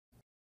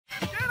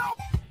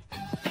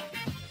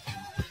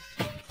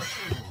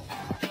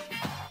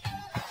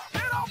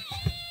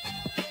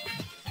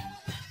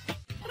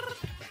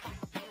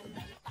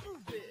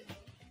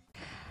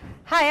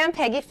Hi, I'm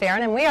Peggy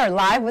Farren, and we are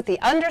live with the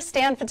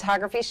Understand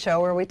Photography Show,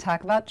 where we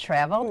talk about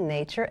travel,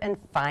 nature, and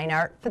fine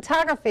art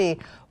photography.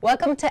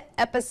 Welcome to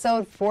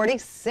episode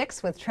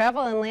 46 with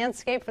travel and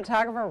landscape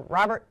photographer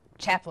Robert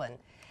Chaplin.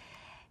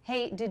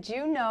 Hey, did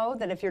you know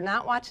that if you're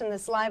not watching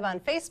this live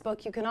on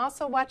Facebook, you can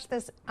also watch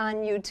this on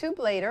YouTube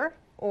later,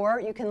 or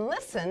you can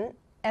listen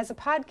as a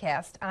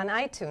podcast on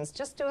iTunes.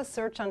 Just do a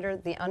search under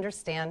the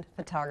Understand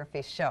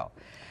Photography Show.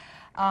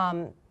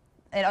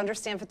 At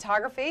Understand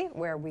Photography,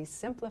 where we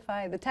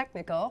simplify the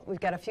technical, we've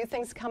got a few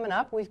things coming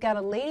up. We've got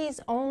a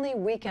ladies-only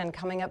weekend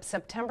coming up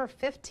September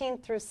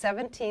 15th through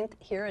 17th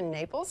here in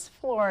Naples,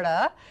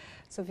 Florida.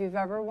 So if you've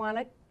ever want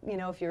to,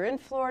 if you're in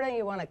Florida,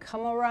 you want to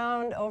come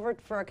around over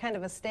for a kind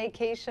of a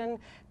staycation,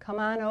 come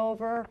on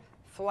over,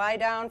 fly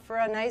down for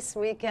a nice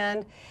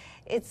weekend.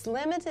 It's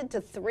limited to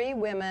 3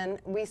 women.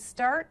 We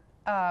start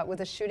with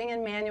a shooting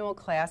in manual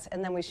class,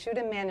 and then we shoot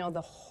in manual the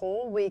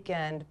whole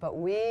weekend, but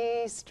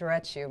we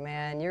stretch you,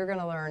 man. You're going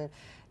to learn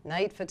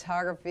night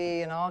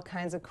photography and all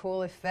kinds of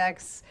cool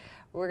effects.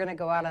 We're going to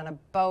go out on a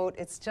boat.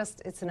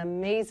 It's an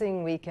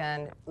amazing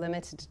weekend,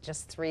 limited to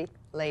just 3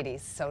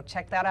 ladies. So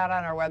check that out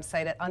on our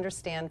website at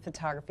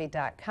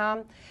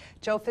understandphotography.com.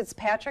 Joe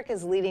Fitzpatrick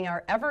is leading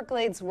our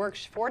Everglades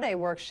 4-day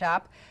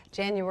workshop,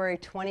 January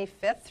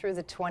 25th through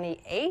the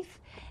 28th.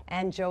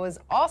 And Joe is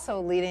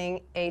also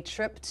leading a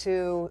trip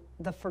to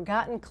the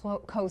Forgotten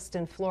Coast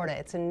in Florida.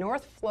 It's in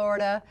North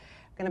Florida.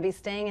 Going to be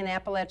staying in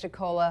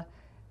Apalachicola.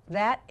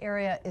 That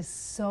area is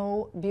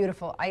so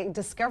beautiful. I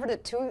discovered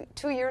it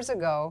two years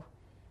ago,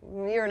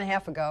 a year and a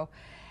half ago,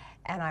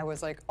 and I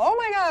was like, oh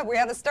my God, we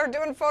had to start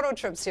doing photo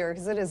trips here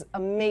because it is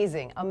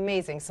amazing,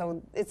 amazing.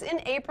 So it's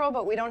in April,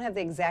 but we don't have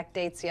the exact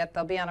dates yet.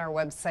 They'll be on our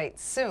website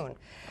soon.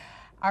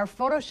 Our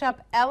Photoshop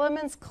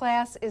Elements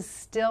class is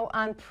still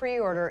on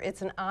pre-order.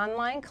 It's an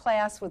online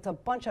class with a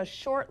bunch of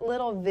short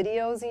little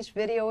videos. Each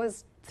video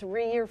is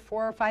 3 or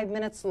 4 or 5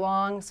 minutes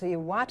long, so you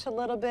watch a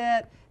little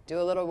bit, do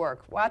a little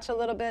work. Watch a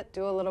little bit,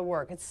 do a little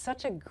work. It's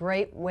such a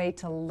great way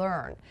to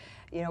learn.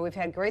 You know, we've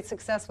had great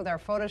success with our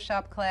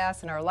Photoshop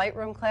class and our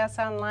Lightroom class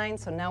online,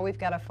 so now we've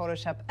got a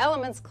Photoshop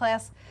Elements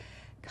class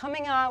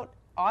coming out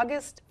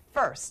August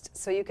 1st,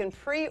 so you can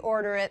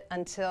pre-order it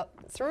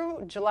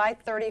through July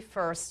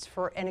 31st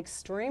for an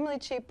extremely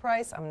cheap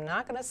price. I'm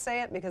not going to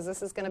say it because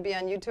this is going to be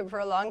on YouTube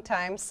for a long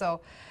time,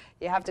 so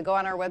you have to go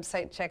on our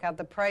website, check out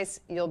the price.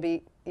 You'll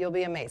be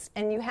amazed,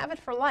 and you have it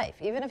for life.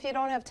 Even if you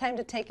don't have time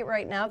to take it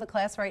right now, the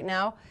class right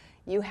now,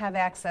 you have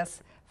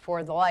access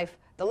for the life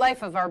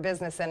of our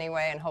business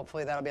anyway, and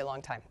hopefully that'll be a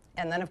long time.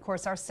 And then, of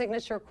course, our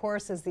signature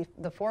course is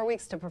the 4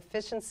 weeks to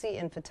proficiency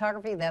in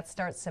photography. That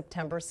starts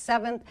September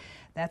 7th.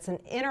 That's an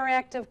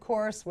interactive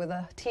course with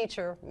a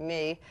teacher,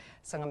 me.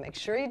 So I'm going to make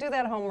sure you do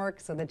that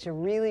homework so that you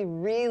really,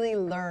 really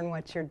learn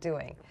what you're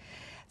doing.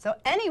 So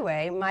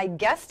anyway, my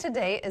guest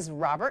today is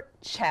Robert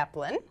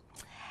Chaplin.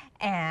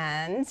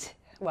 And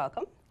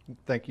welcome.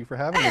 Thank you for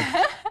having me.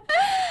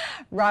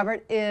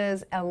 Robert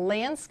is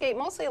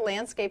mostly a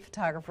landscape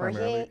photographer.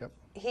 Primarily, yep.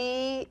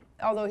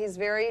 Although he's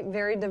very,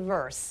 very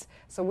diverse.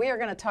 So we are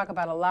going to talk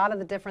about a lot of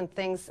the different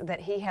things that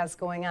he has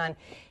going on.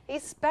 He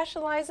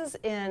specializes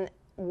in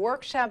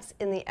workshops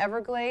in the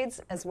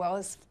Everglades as well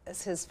as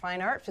his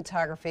fine art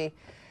photography.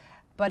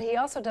 But he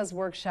also does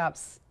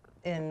workshops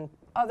in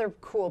other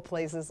cool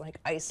places like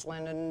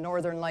Iceland and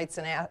Northern Lights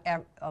in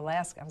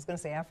Alaska. I was going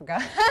to say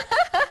Africa.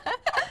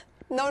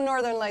 No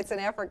Northern Lights in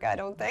Africa, I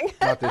don't think.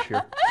 Not this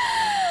year.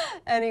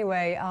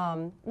 Anyway,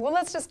 well,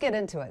 let's just get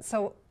into it.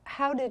 So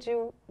how did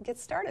you get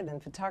started in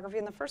photography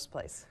in the first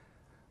place?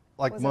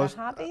 Was it a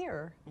hobby,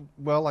 or?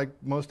 Well, like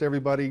most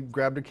everybody,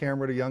 grabbed a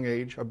camera at a young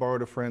age. I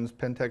borrowed a friend's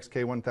Pentax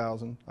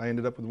K1000. I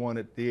ended up with one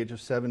at the age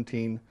of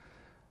 17.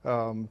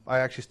 I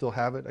actually still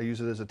have it. I use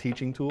it as a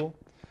teaching tool.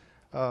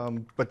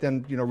 But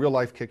then, real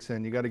life kicks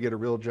in. You got to get a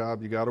real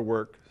job. You got to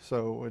work.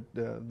 So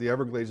the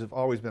Everglades have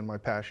always been my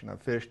passion.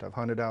 I've fished. I've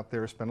hunted out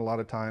there. Spent a lot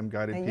of time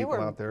guiding people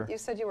out there. You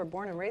said you were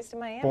born and raised in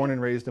Miami? Born and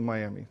raised in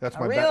Miami. That's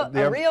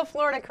a real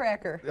Florida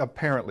cracker.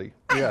 Apparently,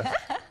 yes.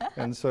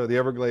 And so the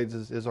Everglades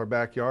is our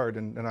backyard,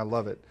 and I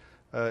love it.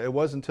 It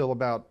wasn't until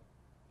about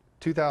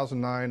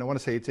 2009, I want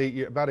to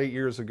say about 8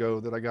 years ago,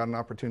 that I got an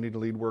opportunity to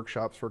lead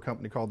workshops for a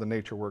company called the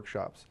Nature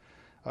Workshops.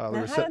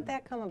 Now, how did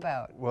that come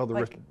about? Well,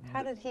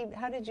 how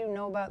did you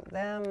know about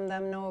them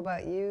know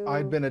about you?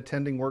 I'd been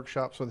attending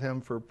workshops with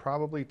him for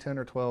probably 10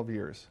 or 12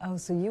 years. Oh,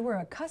 so you were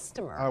a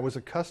customer. I was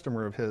a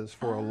customer of his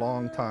for a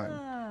long time.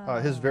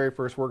 His very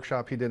first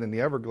workshop he did in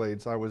the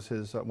Everglades, I was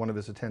one of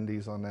his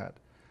attendees on that.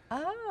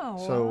 Oh.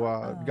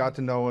 So got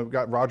to know him,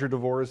 got Roger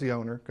DeVore as the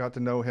owner, got to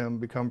know him,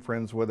 become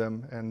friends with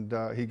him, and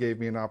he gave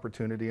me an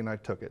opportunity and I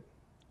took it.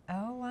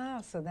 Oh, wow.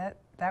 So that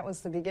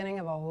was the beginning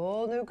of a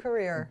whole new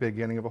career.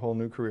 Beginning of a whole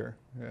new career,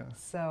 yeah.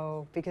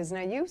 So, because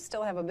now you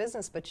still have a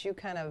business, but you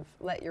kind of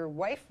let your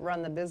wife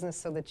run the business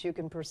so that you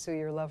can pursue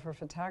your love for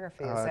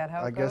photography. Is that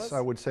how it goes? I guess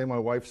I would say my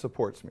wife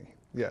supports me,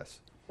 yes.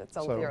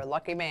 You're a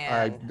lucky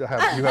man. You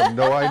have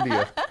no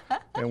idea.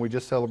 And we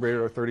just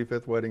celebrated our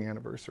 35th wedding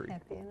anniversary.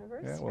 Happy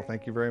anniversary. Yeah, well,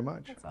 thank you very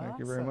much. That's Thank awesome.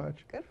 you very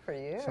much. Good for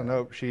you. So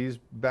no, she's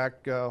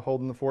back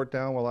holding the fort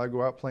down while I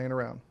go out playing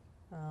around.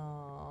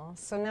 Oh,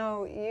 so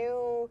now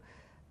you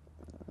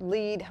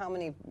lead how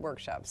many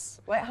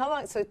workshops? How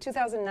long? So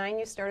 2009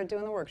 you started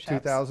doing the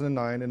workshops?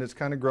 2009, and it's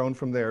kind of grown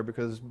from there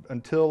because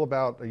until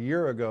about a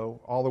year ago,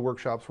 all the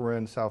workshops were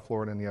in South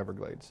Florida and the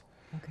Everglades.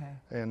 Okay.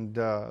 And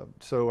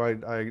so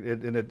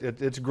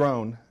it's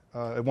grown.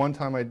 At one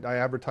time, I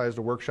advertised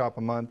a workshop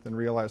a month and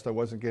realized I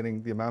wasn't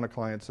getting the amount of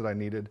clients that I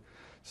needed.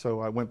 So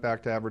I went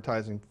back to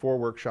advertising 4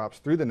 workshops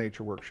through the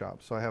nature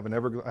workshops. So I have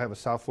I have a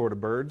South Florida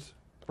birds.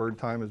 Bird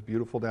time is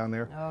beautiful down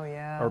there. Oh,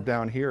 yeah. Or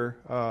down here,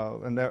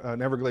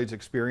 an Everglades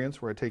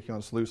experience where I take you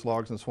on sluice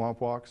logs and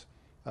swamp walks.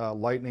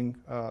 Lightning,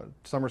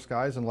 summer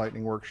skies and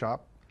lightning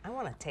workshop. I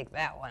want to take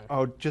that one.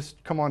 Oh,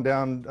 just come on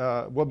down.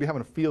 We'll be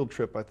having a field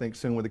trip, I think,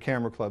 soon with the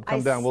camera club.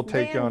 Come down, we'll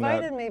take you on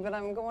that. They invited me, but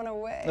I'm going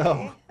away.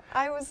 Oh.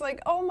 I was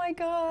like, oh my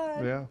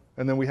God. Yeah,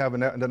 and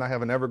then I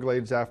have an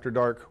Everglades After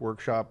Dark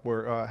workshop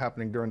where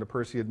happening during the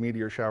Perseid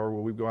meteor shower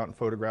where we go out and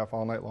photograph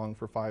all night long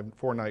for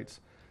 4 nights.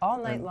 All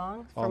night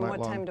long? From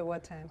what time to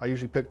what time? I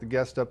usually pick the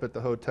guest up at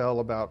the hotel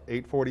about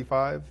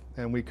 8:45,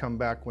 and we come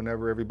back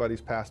whenever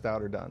everybody's passed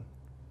out or done.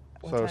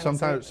 So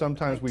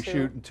sometimes we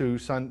shoot to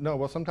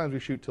sometimes we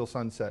shoot till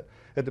sunset.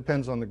 It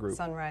depends on the group.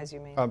 Sunrise, you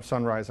mean?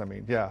 Sunrise, I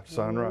mean. Yeah,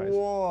 sunrise.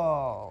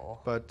 Whoa.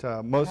 But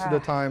most of the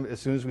time, as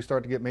soon as we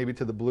start to get maybe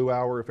to the blue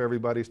hour, if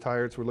everybody's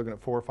tired, so we're looking at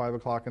 4 or 5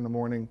 o'clock in the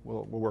morning,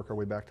 we'll work our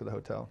way back to the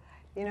hotel.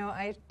 You know,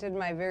 I did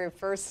my very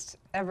first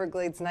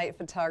Everglades night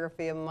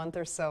photography a month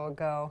or so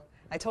ago.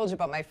 I told you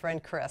about my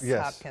friend Chris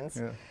Hopkins.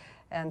 Yeah.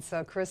 And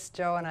so Chris,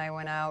 Joe, and I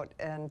went out,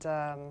 and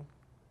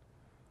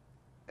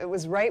it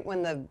was right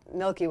when the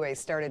Milky Way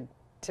started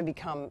to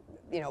become,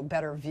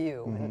 better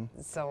view. Mm-hmm. And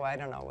so I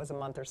don't know, it was a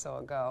month or so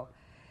ago.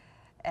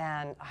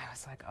 And I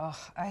was like, oh,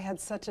 I had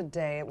such a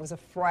day. It was a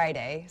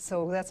Friday,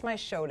 so that's my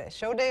show day.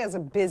 Show day is a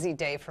busy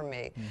day for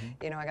me.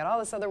 Mm-hmm. I got all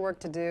this other work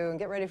to do and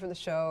get ready for the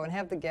show and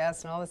have the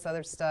guests and all this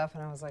other stuff.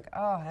 And I was like,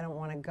 oh, I don't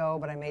want to go,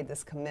 but I made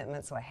this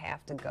commitment, so I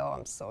have to go.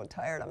 I'm so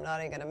tired. I'm not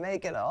even going to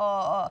make it.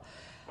 Oh,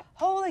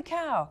 holy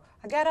cow.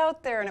 I got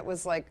out there, and it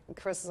was like,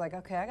 Chris is like,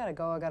 okay, I got to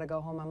go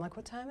home. I'm like,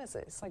 what time is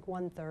it? It's like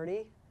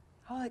 1:30.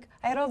 I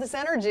had all this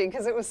energy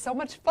because it was so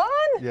much fun.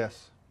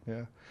 Yes,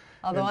 yeah.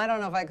 Although I don't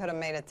know if I could have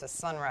made it to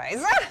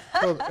sunrise.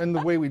 And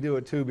the way we do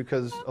it too,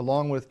 because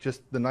along with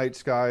just the night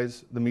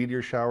skies, the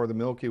meteor shower, the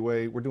Milky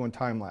Way, we're doing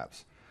time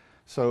lapse.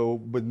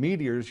 So with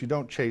meteors, you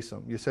don't chase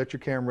them. You set your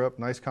camera up,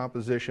 nice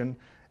composition,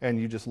 and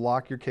you just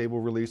lock your cable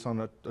release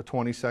on a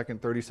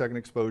 20-second, 30-second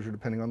exposure,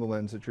 depending on the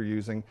lens that you're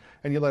using,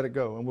 and you let it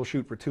go. And we'll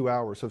shoot for 2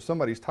 hours. So if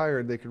somebody's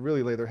tired, they could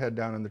really lay their head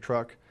down in the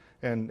truck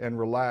and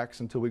relax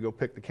until we go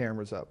pick the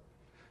cameras up.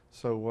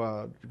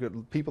 So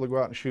people that go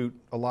out and shoot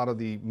a lot of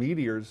the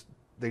meteors,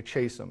 they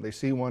chase them. They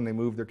see one, they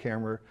move their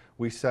camera.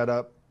 We set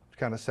up,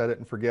 kind of set it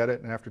and forget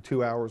it, and after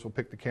 2 hours, we'll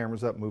pick the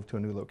cameras up, move to a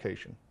new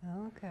location.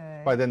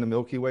 Okay. By then, the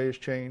Milky Way has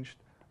changed.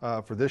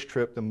 For this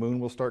trip, the moon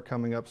will start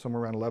coming up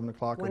somewhere around 11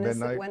 o'clock or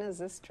midnight. When is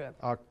this trip?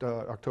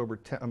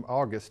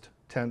 August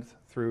 10th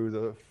through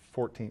the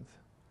 14th.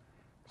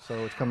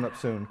 So it's coming up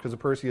soon, because the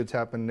Perseids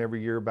happen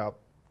every year about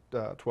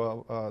the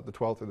 12th or the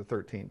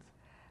 13th.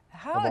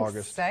 How of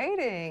August.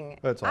 Exciting.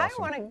 That's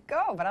awesome. I want to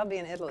go, but I'll be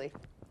in Italy.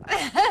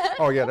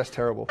 Oh, yeah, that's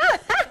terrible.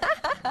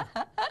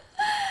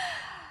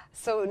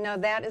 So now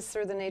that is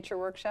through the nature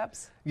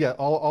workshops? Yeah,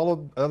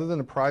 other than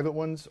the private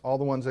ones, all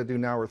the ones I do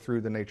now are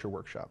through the nature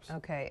workshops.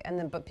 Okay,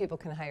 but people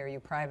can hire you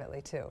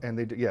privately too? And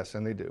they do, yes,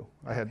 and they do.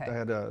 I had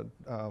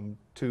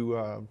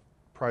 2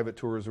 private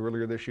tours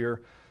earlier this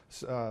year.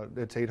 It's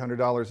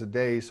 $800 a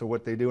day, so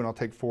what they do, and I'll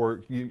take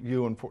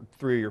you and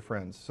 3 of your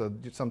friends. So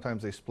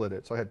sometimes they split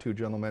it. So I had 2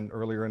 gentlemen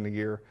earlier in the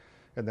year,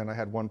 and then I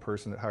had 1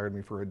 person that hired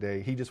me for a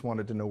day. He just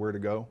wanted to know where to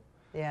go.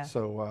 Yeah.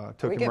 So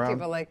took we him get around,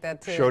 people like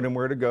that too. showed him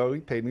where to go. He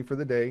paid me for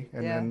the day,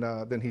 and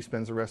Yeah. then he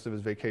spends the rest of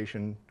his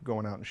vacation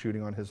going out and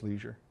shooting on his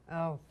leisure.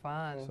 Oh,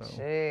 fun.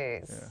 So,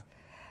 jeez. yeah.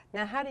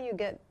 Now, how do you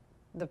get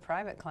the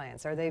private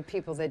clients? Are they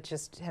people that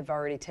just have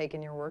already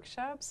taken your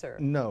workshops, or?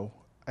 No,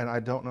 and I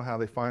don't know how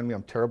they find me.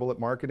 I'm terrible at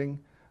marketing.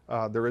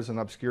 There is an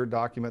obscure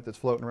document that's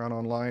floating around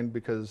online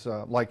because,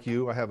 like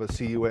you, I have a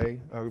CUA,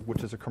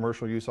 which is a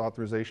commercial use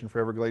authorization for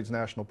Everglades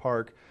National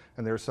Park,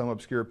 and there's some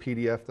obscure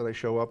PDF that I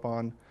show up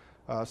on.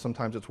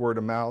 Sometimes it's word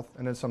of mouth,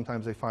 and then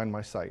sometimes they find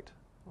my site.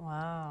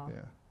 Wow.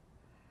 Yeah.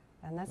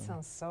 And that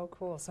sounds so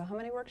cool. So how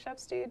many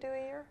workshops do you do a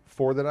year?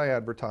 4 that I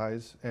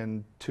advertise,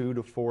 and 2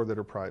 to 4 that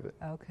are private.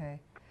 Okay.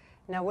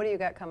 Now, what do you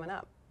got coming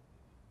up?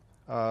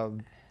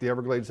 The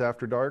Everglades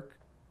After Dark.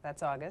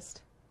 That's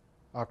August.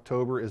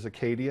 October is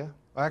Acadia.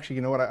 Actually,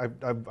 you know what?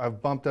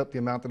 I've bumped up the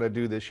amount that I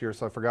do this year,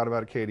 so I forgot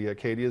about Acadia.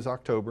 Acadia is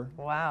October.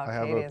 Wow, I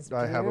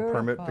have a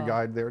permit to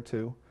guide there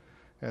too,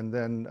 and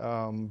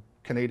then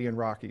Canadian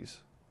Rockies.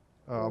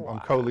 Wow. I'm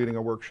co-leading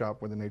a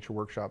workshop with the nature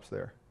workshops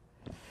there.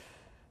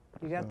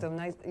 You got the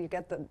nice. You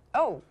got the.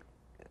 Oh,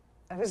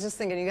 I was just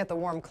thinking you got the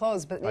warm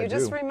clothes, but I you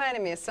just do.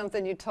 reminded me of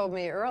something you told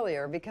me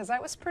earlier, because I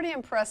was pretty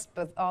impressed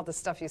with all the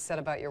stuff you said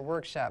about your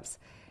workshops.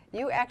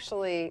 You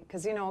actually,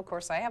 because of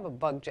course I have a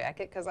bug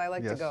jacket because I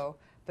like to Yes. go,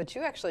 but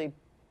you actually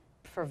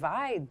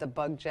provide the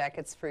bug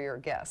jackets for your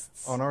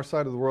guests. On our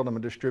side of the world, I'm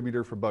a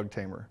distributor for Bug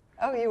Tamer.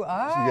 Oh, you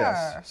are?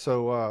 Yes.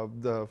 So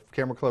the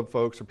Camera Club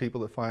folks or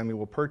people that find me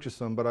will purchase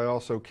them, but I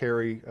also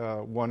carry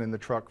one in the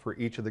truck for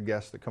each of the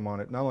guests that come on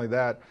it. Not only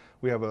that,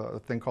 we have a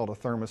thing called a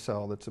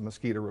thermocell that's a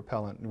mosquito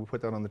repellent, and we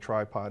put that on the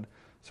tripod.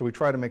 So we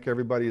try to make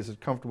everybody as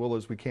comfortable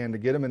as we can to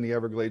get them in the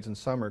Everglades in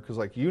summer, because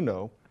like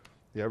the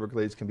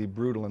Everglades can be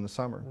brutal in the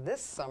summer.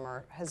 This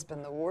summer has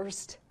been the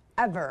worst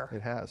ever.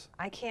 It has.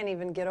 I can't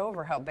even get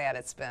over how bad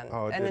it's been.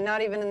 Oh, and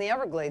not even in the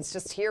Everglades,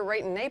 just here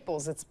right in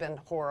Naples, it's been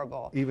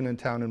horrible. Even in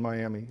town in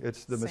Miami, the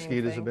Same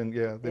mosquitoes thing.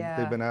 have been,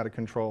 they've been out of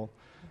control.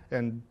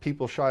 And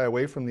people shy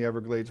away from the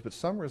Everglades, but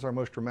summer is our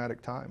most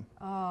dramatic time.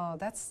 Oh,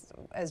 that's,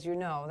 as you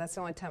know, that's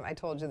the only time I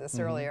told you this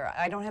earlier.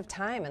 I don't have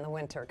time in the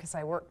winter because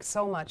I work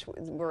so much.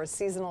 We're a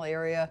seasonal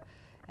area,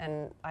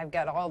 and I've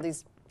got all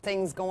these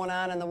things going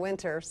on in the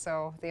winter,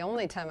 so the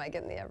only time I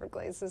get in the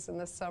Everglades is in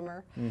the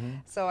summer.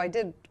 So I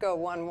did go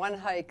one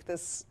hike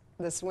this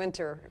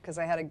winter because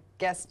I had a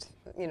guest,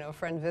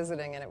 friend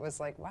visiting, and it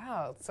was like,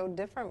 wow, it's so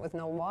different with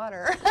no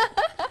water.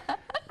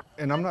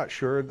 And I'm not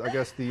sure, I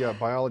guess the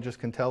biologists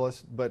can tell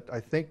us, but I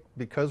think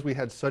because we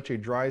had such a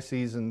dry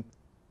season,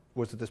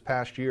 was it this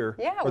past year?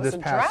 Yeah, it or was this a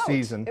past drought.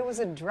 season? It was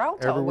a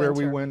drought all Everywhere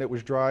we winter. went, it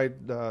was dry.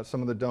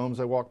 Some of the domes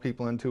I walked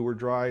people into were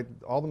dry.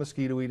 All the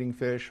mosquito-eating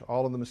fish,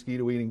 all of the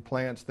mosquito-eating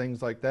plants,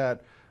 things like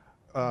that,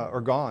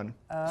 are gone.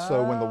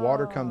 So when the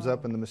water comes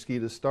up and the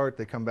mosquitoes start,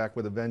 they come back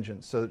with a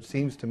vengeance. So it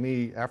seems to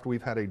me, after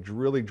we've had a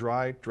really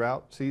dry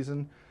drought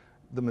season,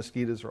 the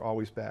mosquitoes are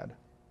always bad.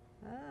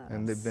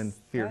 And they've been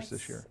fierce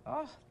this year.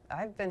 Oh,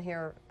 I've been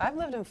here. I've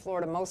lived in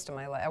Florida most of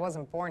my life. I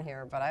wasn't born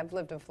here, but I've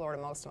lived in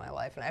Florida most of my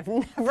life, and I've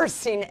never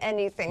seen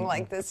anything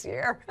like this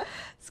year.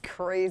 It's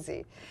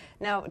crazy.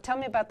 Now, tell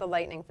me about the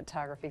lightning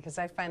photography, because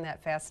I find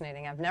that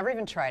fascinating. I've never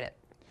even tried it.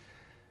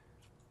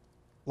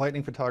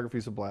 Lightning photography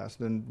is a blast,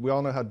 and we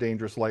all know how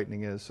dangerous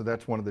lightning is, so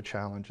that's one of the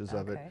challenges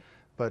of it.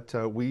 But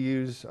we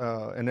use,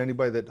 and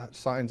anybody that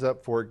signs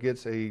up for it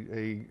gets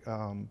a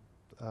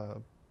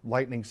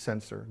lightning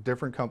sensor.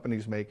 Different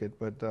companies make it,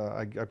 but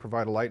I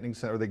provide a lightning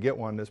sensor, or they get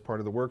one as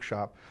part of the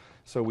workshop.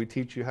 So we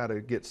teach you how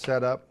to get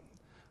set up.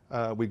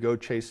 We go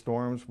chase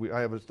storms. I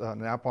have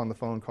an app on the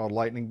phone called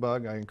Lightning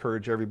Bug. I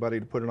encourage everybody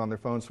to put it on their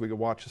phone so we can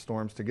watch the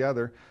storms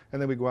together.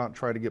 And then we go out and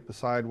try to get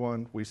beside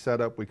one. We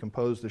set up, we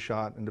compose the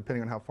shot, and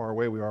depending on how far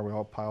away we are, we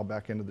all pile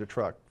back into the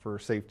truck for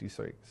safety's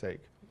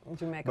sake.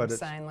 Do you make them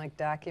sign like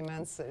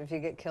documents that if you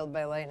get killed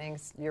by lightning,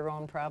 it's your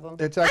own problem?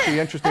 It's actually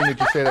interesting that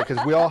you say that,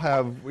 because we all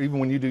have, even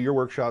when you do your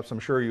workshops, I'm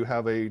sure you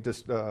have a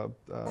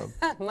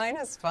Mine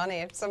is funny.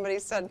 If somebody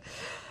said,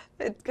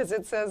 because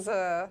it says,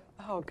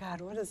 oh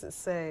God, what does it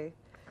say?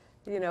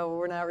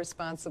 We're not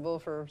responsible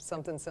for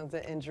something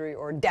injury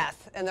or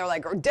death. And they're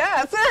like, or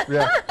death?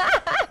 Yeah.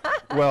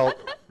 Well,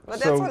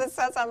 but that's what it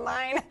says on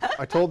mine.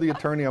 I told the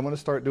attorney I'm going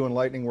to start doing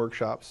lightning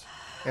workshops.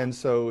 And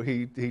so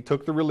he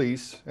took the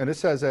release, and it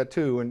says that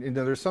too. And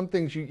there's some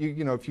things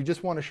if you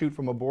just want to shoot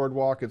from a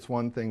boardwalk, it's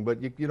one thing,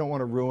 but you don't want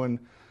to ruin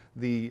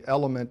the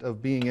element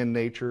of being in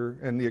nature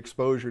and the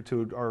exposure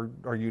to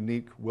our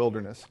unique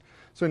wilderness.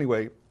 So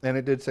anyway, and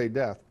it did say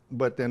death,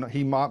 but then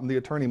the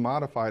attorney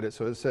modified it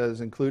so it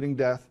says including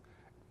death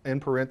in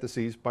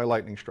parentheses by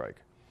lightning strike.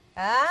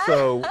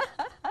 So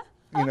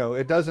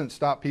it doesn't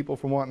stop people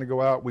from wanting to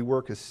go out. We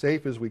work as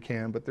safe as we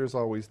can, but there's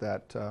always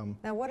that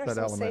Now, what are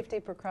some safety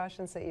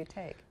precautions that you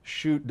take?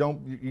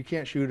 You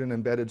can't shoot an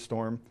embedded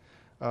storm.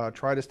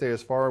 Try to stay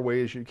as far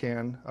away as you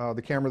can.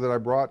 The camera that I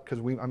brought, because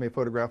I may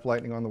photograph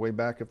lightning on the way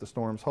back if the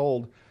storms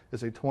hold,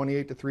 is a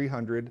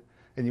 28-300,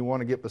 and you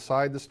want to get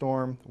beside the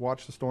storm,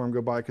 watch the storm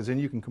go by, because then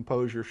you can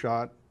compose your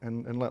shot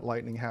and let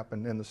lightning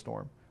happen in the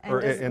storm.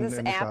 And this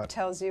app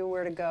tells you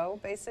where to go,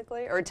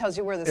 basically? Or it tells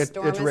you where the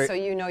storm is, so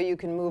you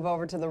can move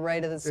over to the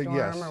right of the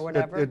storm or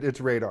whatever?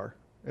 It's radar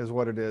is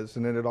what it is.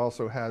 And then it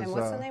also has... And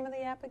what's the name of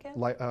the app again?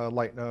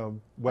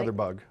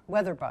 WeatherBug.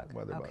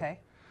 WeatherBug, okay.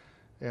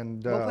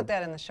 And we'll put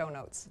that in the show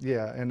notes.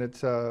 Yeah, and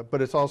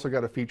but it's also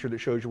got a feature that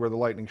shows you where the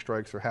lightning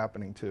strikes are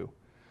happening too.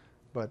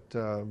 But,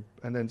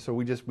 and then so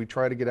we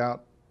try to get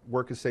out,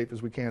 work as safe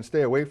as we can,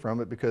 stay away from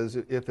it, because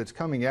if it's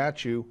coming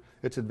at you,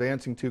 it's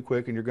advancing too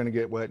quick and you're going to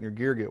get wet and your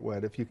gear get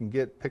wet. If you can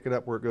pick it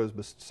up where it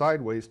goes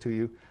sideways to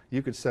you,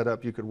 you could set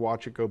up, you could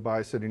watch it go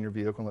by, sit in your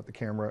vehicle and let the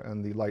camera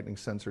and the lightning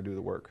sensor do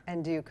the work.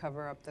 And do you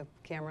cover up the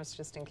cameras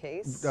just in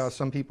case?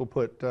 Some people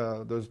put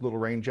those little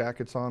rain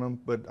jackets on them,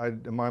 but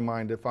in my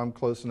mind, if I'm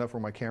close enough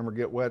where my camera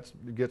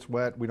gets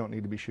wet, we don't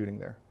need to be shooting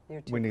there.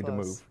 You're too we need close.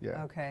 to move.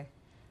 Yeah. Okay.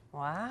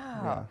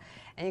 Wow. Yeah.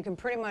 And you can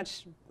pretty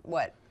much,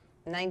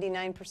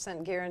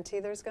 99% guarantee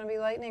there's going to be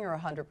lightning, or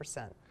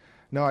 100%?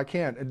 No, I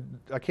can't.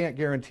 I can't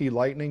guarantee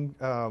lightning.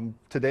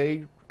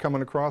 Today,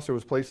 coming across, there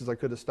was places I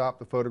could have stopped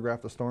to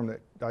photograph the storm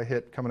that I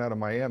hit coming out of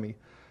Miami.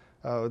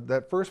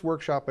 That first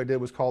workshop I did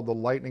was called the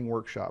Lightning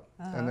Workshop.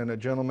 And then a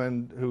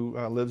gentleman who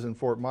lives in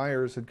Fort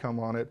Myers had come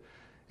on it,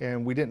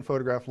 and we didn't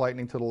photograph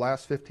lightning till the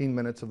last 15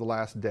 minutes of the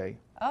last day.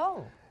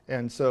 Oh.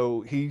 And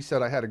so he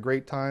said, I had a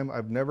great time.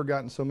 I've never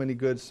gotten so many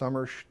good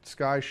summer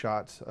sky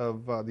shots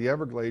of the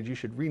Everglades. You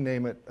should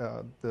rename it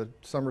the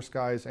Summer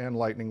Skies and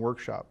Lightning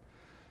Workshop.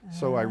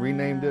 So I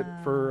renamed it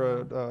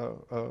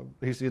for,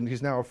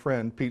 he's now a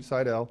friend, Pete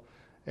Seidel.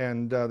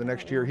 And the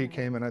next year he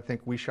came, and I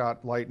think we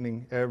shot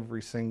lightning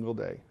every single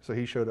day. So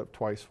he showed up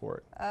twice for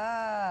it.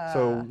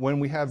 So when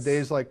we have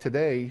days like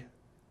today,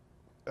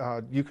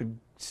 you could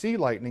see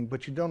lightning,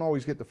 but you don't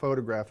always get to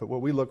photograph it.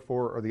 What we look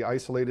for are the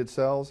isolated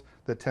cells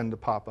that tend to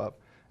pop up,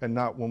 and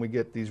not when we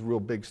get these real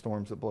big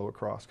storms that blow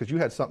across. Because you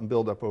had something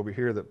build up over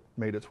here that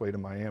made its way to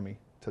Miami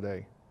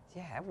today.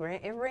 Yeah,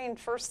 it rained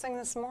first thing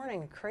this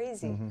morning.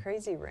 Crazy,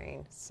 crazy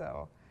rain.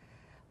 So,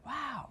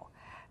 wow.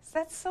 So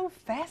that's so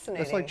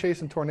fascinating. It's like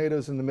chasing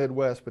tornadoes in the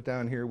Midwest, but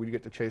down here we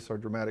get to chase our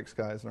dramatic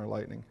skies and our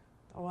lightning.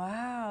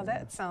 Wow,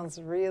 that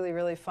sounds really,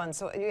 really fun.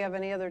 So do you have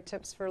any other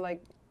tips for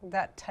like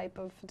that type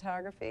of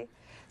photography?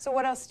 So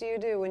what else do you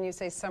do when you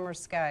say summer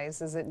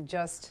skies? Is it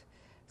just,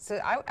 so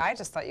I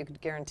just thought you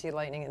could guarantee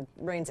lightning. It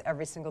rains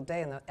every single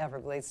day in the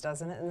Everglades,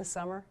 doesn't it, in the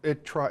summer?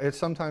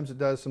 Sometimes it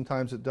does,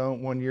 sometimes it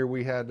don't. One year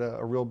we had a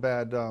real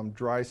bad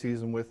dry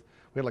season we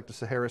had like the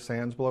Sahara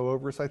sands blow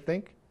over us, I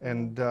think,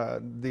 and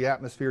the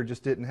atmosphere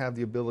just didn't have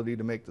the ability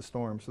to make the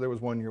storm. So there was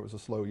one year it was a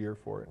slow year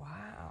for it.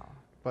 Wow.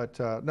 But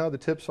no, the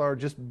tips are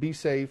just be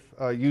safe,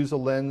 use a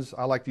lens.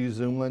 I like to use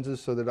zoom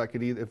lenses so that I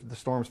could either, if the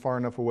storm's far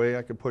enough away,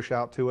 I could push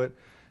out to it,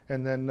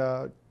 and then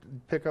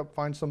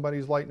find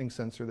somebody's lightning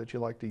sensor that you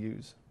like to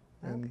use.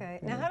 Okay.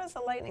 Now, how does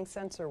the lightning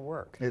sensor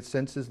work? It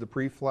senses the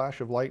pre-flash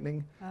of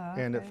lightning,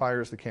 and it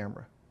fires the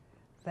camera.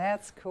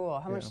 That's cool.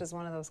 How much does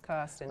one of those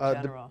cost in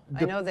general?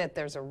 I know that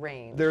there's a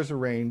range. There's a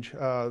range,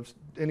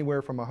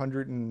 anywhere from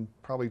 $120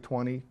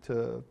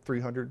 to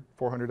 $300,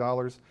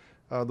 $400.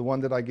 The one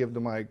that I give to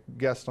my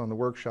guests on the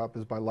workshop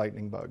is by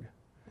Lightning Bug.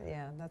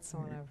 Yeah, that's the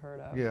one I've heard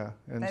of. Yeah.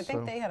 And I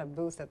think they had a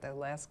booth at the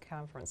last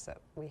conference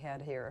that we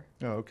had here.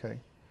 Oh, okay.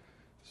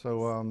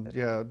 So,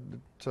 yeah,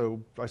 so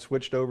I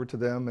switched over to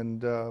them,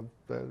 and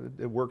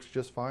it works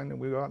just fine, and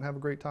we go out and have a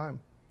great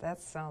time. That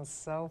sounds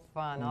so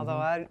fun. Although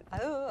I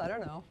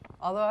don't know.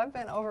 Although I've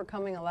been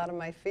overcoming a lot of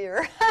my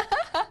fear.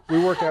 we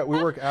work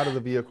out of the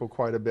vehicle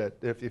quite a bit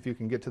if you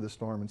can get to the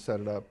storm and set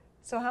it up.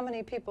 So how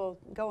many people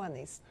go on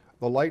these?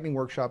 The Lightning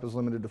Workshop is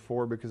limited to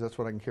 4 because that's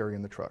what I can carry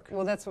in the truck.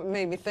 Well, that's what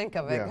made me think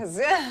of it.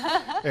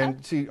 Yeah.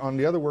 And see, on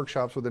the other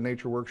workshops with the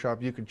Nature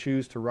Workshop, you could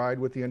choose to ride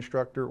with the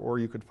instructor or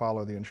you could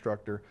follow the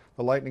instructor.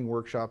 The Lightning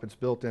Workshop, it's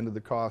built into the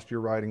cost. You're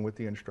riding with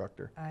the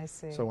instructor. I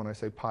see. So when I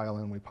say pile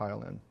in, we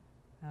pile in.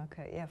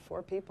 Okay, yeah,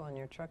 4 people in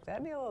your truck.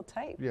 That'd be a little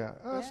tight. Yeah,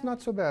 it's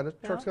not so bad. The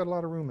truck's got a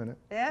lot of room in it.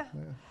 Yeah?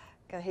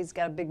 He's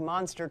got a big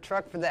monster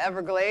truck for the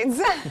Everglades.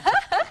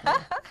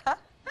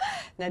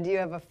 Now, do you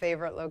have a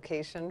favorite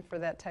location for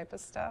that type of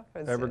stuff?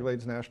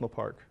 Everglades National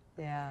Park.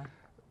 Yeah.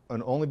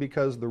 And only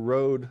because the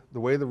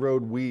way the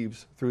road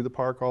weaves through the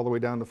park all the way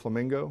down to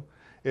Flamingo,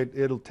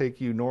 it'll take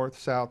you north,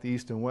 south,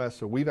 east, and west.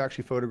 So we've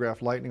actually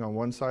photographed lightning on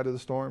one side of the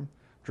storm,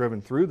 driven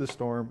through the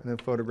storm, and then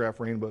photographed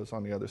rainbows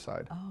on the other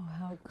side. Oh,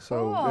 how cool.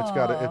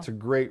 So it's a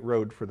great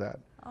road for that.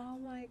 Oh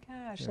my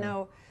gosh.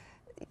 Yeah.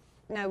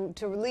 Now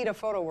to lead a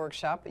photo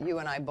workshop, you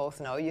and I both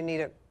know you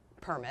need a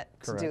permit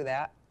to do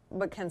that.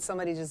 But can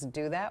somebody just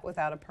do that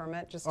without a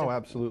permit?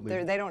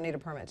 Absolutely. They don't need a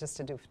permit just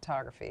to do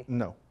photography.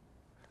 No.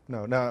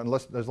 Now,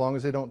 as long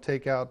as they don't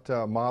take out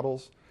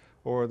models,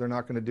 or they're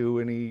not going to do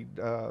any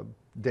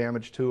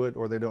damage to it,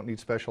 or they don't need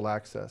special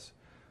access.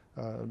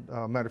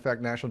 Matter of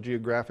fact, National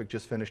Geographic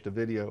just finished a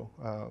video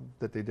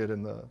that they did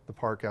in the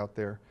park out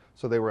there.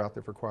 So they were out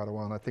there for quite a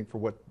while, and I think for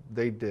what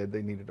they did,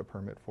 they needed a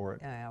permit for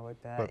it. Yeah, I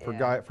would bet.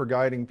 But for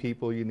guiding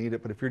people, you need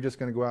it. But if you're just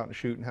going to go out and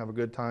shoot and have a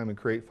good time and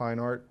create fine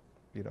art,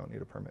 you don't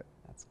need a permit.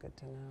 That's good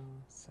to know.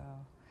 So,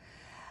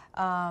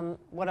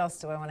 what else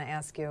do I want to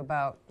ask you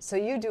about? So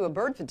you do a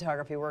bird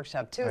photography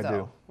workshop too, though. I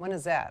do. When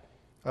is that?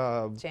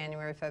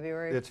 January,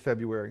 February? It's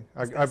February.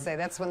 I was going to say,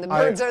 that's when the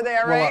birds are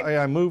there, right?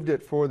 Well, I moved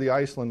it for the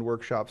Iceland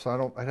workshop,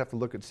 so I'd have to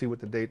look and see what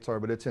the dates are,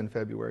 but it's in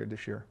February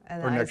this year,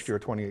 or next year,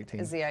 2018.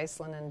 Is the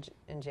Iceland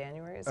in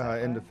January? Is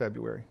that end of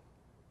February,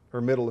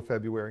 or middle of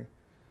February.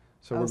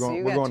 So we're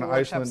going to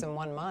Iceland in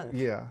 1 month.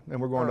 Yeah, and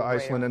we're going to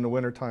Iceland in the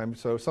wintertime.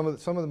 So some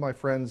of my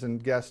friends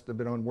and guests have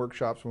been on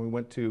workshops when we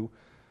went to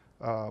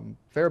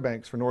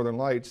Fairbanks for Northern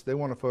Lights. They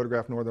want to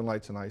photograph Northern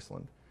Lights in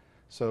Iceland.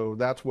 So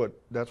that's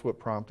what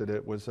prompted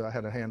it. Was I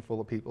had a handful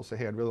of people say,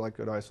 "Hey, I'd really like to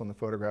go to Iceland to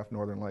photograph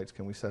Northern Lights.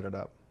 Can we set it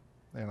up?"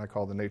 And I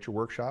called the Nature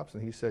Workshops,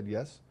 and he said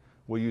yes.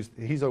 We'll use.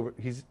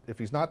 If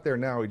he's not there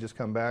now, he just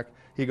come back.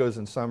 He goes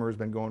in summer. Has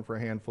been going for a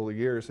handful of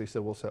years. So he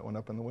said we'll set one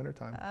up in the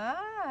wintertime.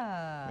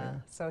 Yeah.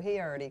 So he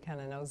already kind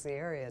of knows the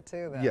area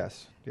too, then.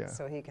 Yes. Yeah.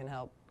 So he can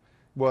help.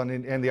 Well,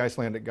 and the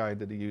Icelandic guide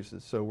that he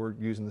uses. So we're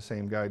using the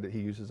same guide that he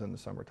uses in the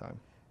summertime.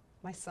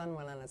 My son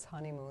went on his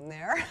honeymoon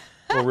there.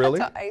 Oh, really?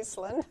 To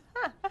Iceland.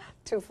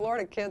 2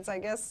 Florida kids, I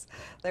guess.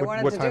 They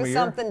wanted to do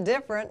something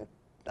different.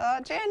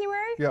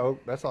 January. Yeah, oh,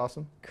 that's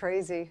awesome.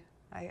 Crazy.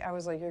 I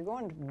was like, you're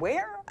going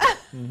where?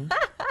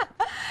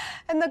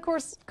 And of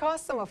course, it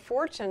cost them a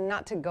fortune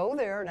not to go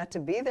there, not to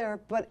be there,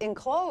 but in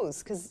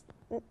clothes, because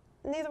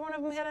neither one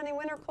of them had any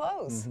winter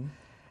clothes.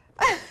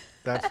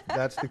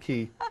 That's the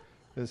key,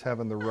 is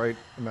having the right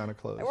amount of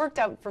clothes. It worked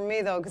out for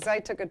me, though, because I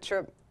took a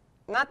trip,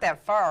 not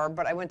that far,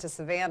 but I went to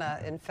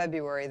Savannah in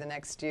February the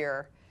next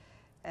year.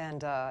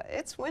 And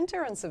it's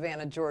winter in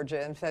Savannah,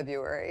 Georgia in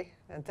February.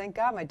 And thank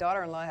God my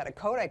daughter-in-law had a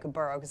coat I could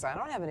borrow, because I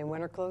don't have any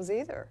winter clothes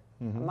either.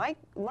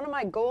 One of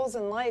my goals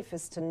in life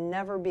is to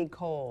never be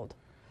cold.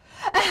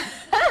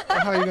 Well,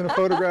 how are you going to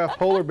photograph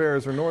polar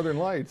bears or northern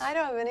lights? I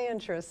don't have any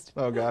interest.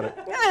 Oh, got it.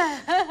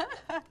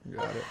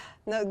 Got it.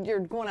 No, you're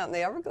going out in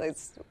the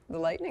Everglades. The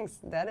lightning's,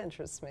 that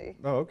interests me.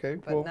 Oh, okay.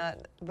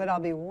 But but I'll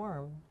be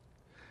warm.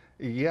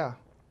 Yeah.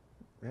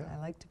 I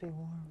like to be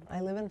warm.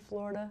 I live in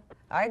Florida.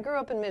 I grew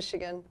up in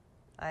Michigan.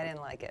 I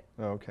didn't like it.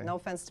 Oh, okay. No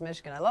offense to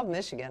Michigan. I love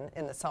Michigan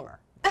in the summer.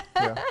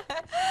 Yeah.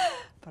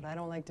 But I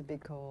don't like to be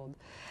cold.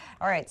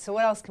 All right, so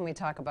what else can we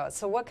talk about?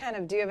 So what kind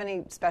of, do you have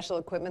any special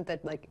equipment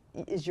that like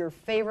is your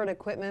favorite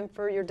equipment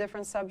for your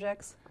different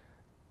subjects?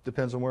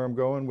 Depends on where I'm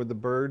going. With the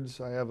birds,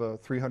 I have a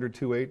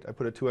 300-2.8. I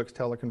put a 2x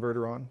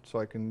teleconverter on so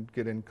I can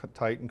get in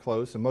tight and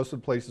close. And most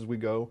of the places we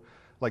go,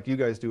 like you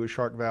guys do, is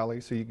Shark Valley.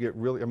 So you get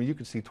really, I mean, you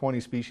can see 20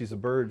 species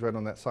of birds right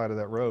on that side of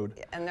that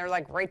road. And they're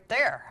like right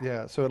there.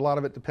 Yeah, so a lot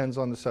of it depends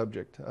on the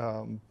subject.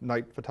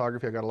 Night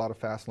photography, I got a lot of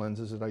fast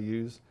lenses that I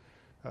use.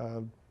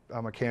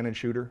 I'm a Canon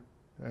shooter,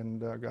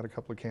 and got a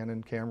couple of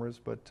Canon cameras,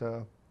 but...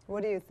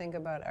 What do you think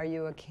about, are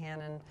you a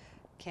Canon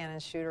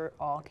shooter,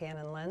 all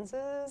Canon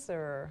lenses,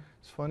 or?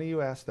 It's funny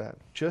you asked that.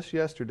 Just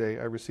yesterday,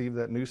 I received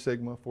that new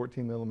Sigma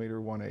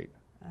 14mm 1.8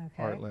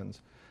 art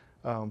lens.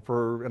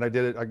 And I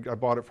did it, I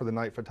bought it for the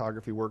night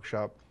photography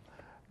workshop.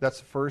 That's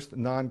the first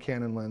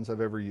non-Canon lens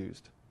I've ever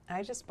used.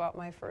 I just bought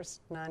my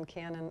first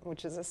non-Canon,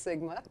 which is a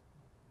Sigma,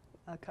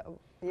 a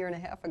year and a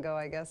half ago,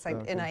 I guess.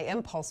 And I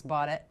impulse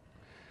bought it.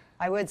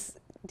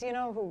 Do you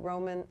know who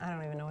Roman, I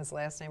don't even know his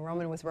last name,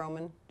 Roman with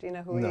Roman, do you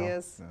know who he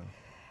is? No.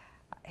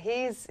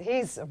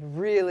 He's a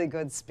really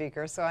good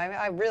speaker, so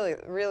I really,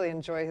 really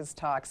enjoy his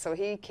talk. So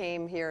he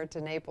came here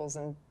to Naples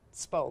and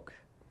spoke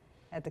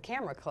at the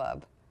Camera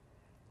Club.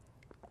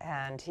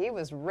 And he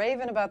was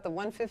raving about the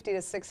 150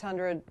 to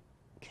 600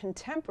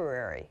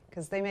 contemporary,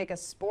 because they make a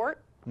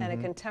sport and a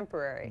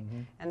contemporary.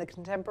 And the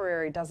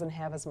contemporary doesn't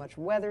have as much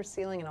weather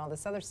sealing and all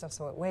this other stuff,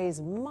 so it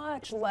weighs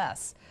much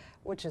less,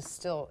 which is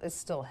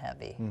still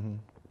heavy.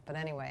 But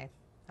anyway,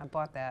 I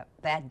bought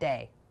that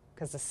day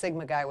because the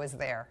Sigma guy was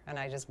there, and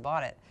I just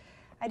bought it.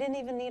 I didn't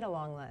even need a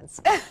long lens,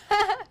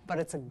 but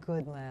it's a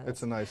good lens.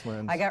 It's a nice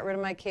lens. I got rid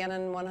of my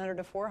Canon 100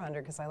 to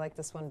 400 because I like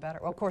this one better.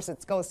 Well, of course,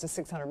 it goes to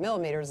 600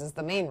 millimeters is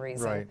the main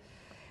reason. Right.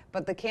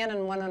 But the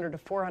Canon 100 to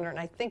 400, and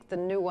I think the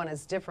new one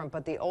is different,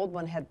 but the old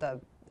one had the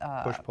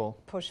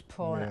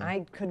push-pull, and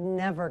I could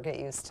never get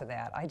used to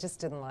that. I just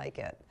didn't like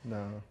it.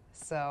 No.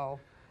 So.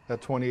 That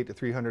 28 to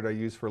 300 I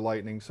use for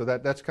lightning, so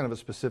that's kind of a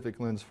specific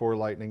lens for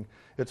lightning.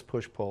 It's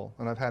push-pull,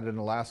 and I've had it in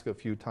Alaska a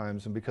few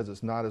times, and because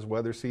it's not as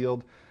weather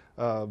sealed,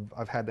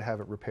 I've had to have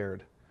it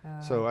repaired.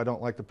 So I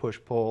don't like the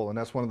push-pull, and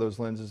that's one of those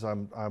lenses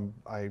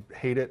I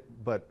hate it,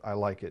 but I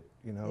like it,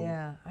 you know.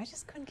 Yeah, I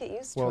just couldn't get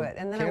used to it,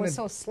 and then I was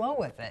so slow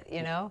with it,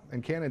 you know.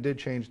 And Canon did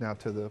change now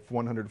to the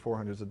 100 to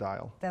 400 as a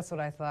dial. That's what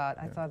I thought.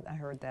 I thought I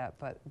heard that,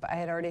 but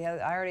I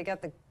already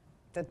got the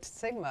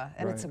Sigma,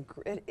 and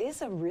it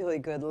is a really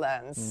good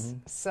lens.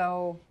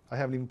 So I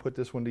haven't even put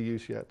this one to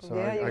use yet. So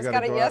yeah, I you just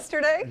got it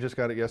yesterday? I just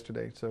got it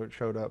yesterday, so it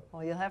showed up.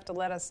 Well, you'll have to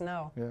let us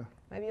know. Yeah.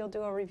 Maybe you'll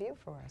do a review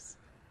for us.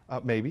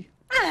 Maybe.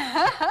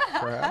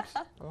 Perhaps.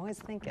 I'm always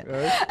thinking.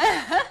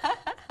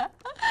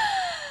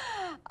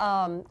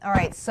 All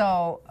right,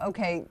 so,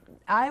 okay,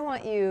 I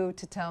want you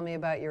to tell me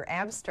about your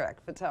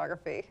abstract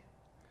photography,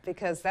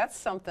 because that's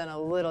something a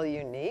little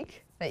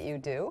unique that you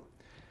do.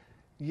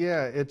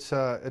 Yeah, it's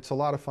a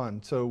lot of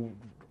fun. So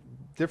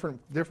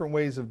different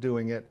ways of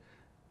doing it.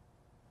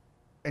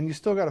 And you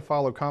still got to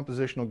follow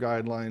compositional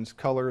guidelines,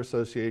 color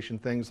association,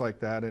 things like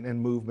that,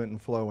 and movement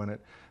and flow in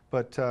it.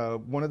 But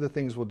one of the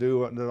things we'll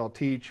do that I'll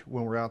teach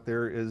when we're out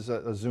there is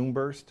a zoom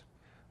burst,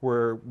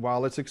 where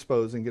while it's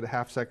exposing, get a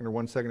half-second or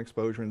 1-second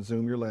exposure and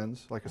zoom your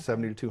lens. Like a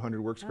 70 to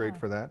 200 works great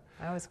for that.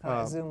 I always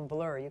call it zoom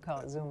blur. You call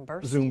it zoom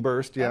burst? Zoom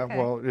burst, yeah. Okay.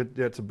 Well,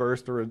 it's a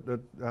burst or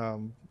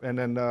and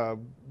then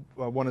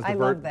one is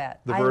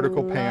the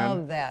vertical pan. I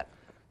love that.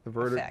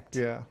 Effect.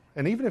 Yeah,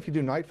 and even if you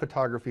do night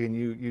photography and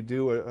you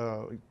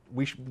do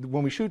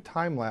when we shoot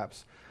time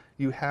lapse,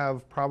 you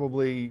have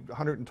probably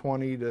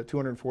 120 to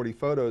 240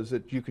 photos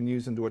that you can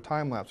use into a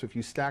time lapse. If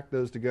you stack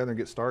those together and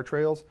get star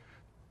trails,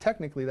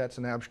 technically that's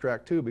an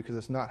abstract too, because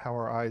it's not how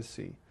our eyes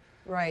see.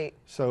 Right.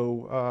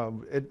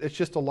 So it's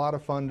just a lot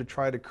of fun to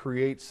try to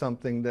create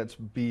something that's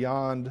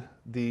beyond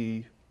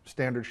the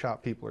standard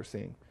shot people are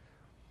seeing.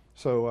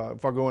 So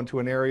if I go into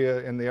an area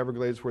in the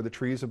Everglades where the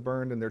trees have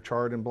burned and they're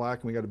charred in black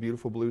and we got a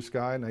beautiful blue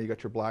sky, now you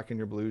got your black and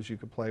your blues you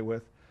could play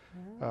with.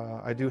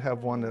 I do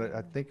have one that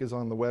I think is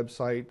on the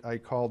website. I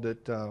called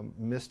it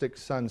Mystic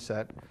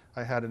Sunset.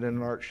 I had it in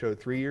an art show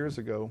 3 years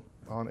ago,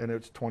 and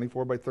it's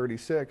 24 by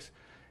 36.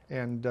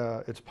 And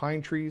it's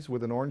pine trees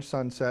with an orange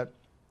sunset.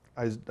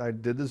 I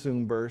did the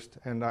zoom burst,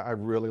 and I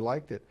really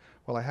liked it.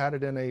 Well, I had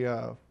it in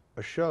a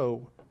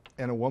show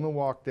and a woman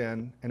walked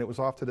in, and it was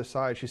off to the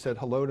side. She said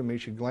hello to me.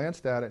 She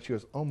glanced at it. She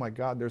goes, "Oh my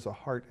God, there's a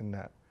heart in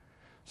that."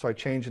 So I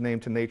changed the name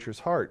to Nature's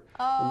Heart.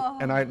 Oh.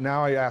 And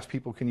now I ask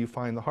people, can you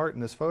find the heart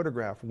in this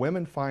photograph?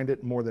 Women find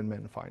it more than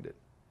men find it.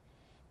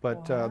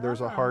 But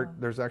there's a heart,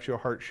 there's actually a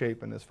heart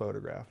shape in this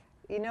photograph.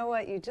 You know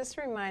what? You just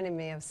reminded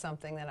me of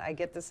something that I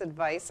get this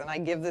advice, and I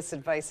give this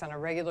advice on a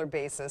regular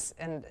basis,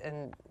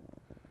 and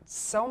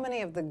so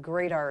many of the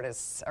great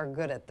artists are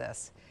good at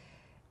this.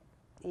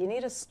 You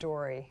need a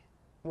story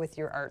with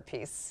your art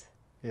piece.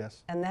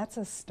 Yes. And that's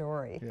a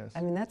story. Yes.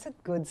 I mean, that's a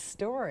good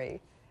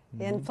story.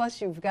 And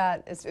plus you've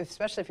got,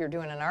 especially if you're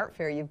doing an art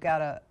fair, you've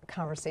got a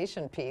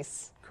conversation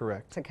piece.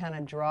 Correct. To kind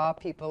of draw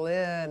people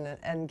in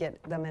and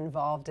get them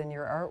involved in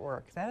your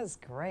artwork. That is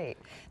great.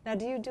 Now,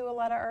 do you do a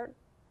lot of art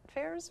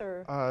fairs,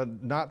 or?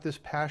 Not this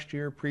past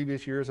year.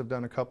 Previous years I've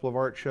done a couple of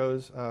art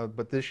shows,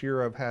 but this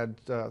year I've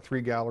had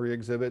 3 gallery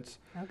exhibits.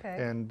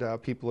 Okay. And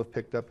people have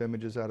picked up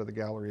images out of the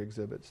gallery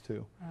exhibits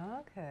too.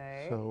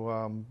 Okay.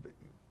 So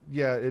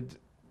yeah,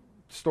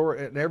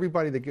 and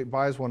everybody that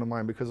buys one of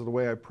mine, because of the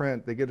way I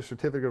print, they get a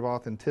certificate of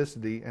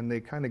authenticity, and they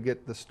kind of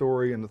get the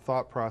story and the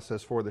thought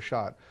process for the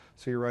shot.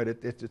 So you're right,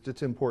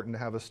 it's important to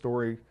have a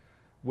story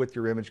with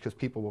your image, because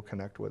people will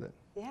connect with it.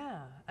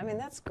 Yeah, I mean,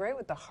 that's great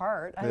with the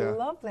heart. I Yeah.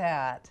 love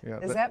that. Yeah,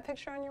 Is that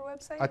picture on your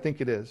website? I think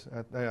it is.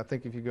 I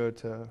think if you go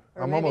to,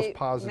 Or I'm almost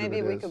positive maybe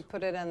it we is. could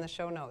put it in the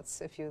show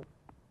notes if you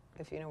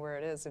know where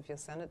it is. If you'll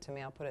send it to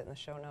me, I'll put it in the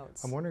show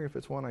notes. I'm wondering if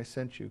it's one I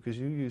sent you, because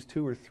you used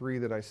 2 or 3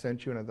 that I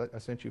sent you, and I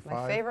sent you 5.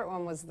 My favorite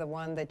one was the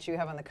one that you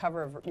have on the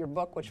cover of your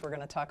book, which we're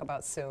going to talk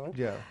about soon.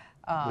 Yeah,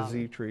 the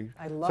Z tree.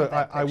 I love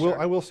that I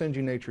picture. will send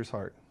you Nature's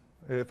Heart.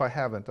 If I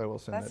haven't, I will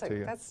send that to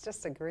you. That's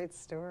just a great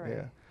story.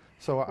 Yeah.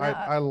 So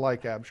I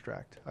like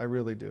abstract. I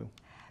really do.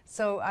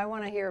 So I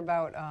want to hear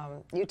about,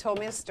 you told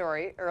me a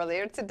story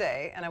earlier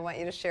today, and I want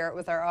you to share it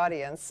with our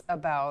audience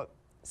about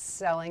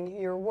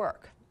selling your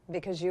work,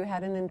 because you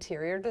had an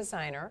interior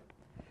designer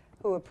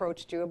who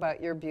approached you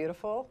about your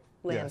beautiful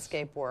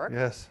landscape work.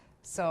 Yes.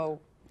 So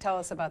tell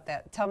us about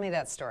that. Tell me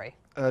that story.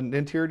 An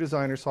interior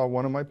designer saw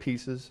one of my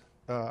pieces.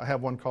 I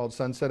have one called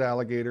Sunset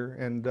Alligator,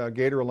 and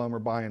Gator alum are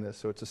buying this.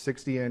 So it's a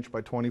 60-inch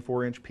by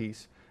 24-inch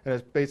piece, and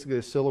it's basically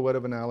a silhouette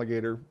of an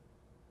alligator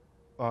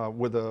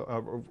with a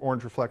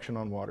orange reflection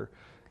on water.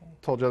 Okay.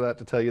 Told you that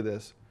to tell you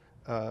this.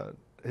 An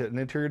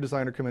interior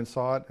designer came and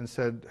saw it and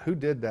said, "Who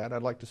did that?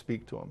 I'd like to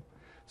speak to him."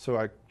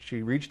 So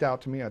she reached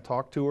out to me, I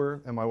talked to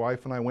her, and my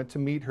wife and I went to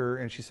meet her,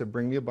 and she said,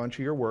 "Bring me a bunch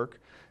of your work."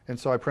 And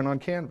so I print on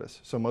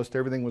canvas. So most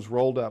everything was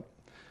rolled up.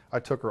 I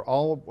took her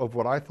all of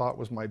what I thought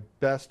was my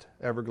best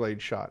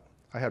Everglades shot.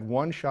 I had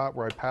one shot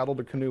where I paddled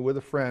a canoe with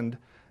a friend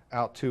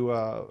out to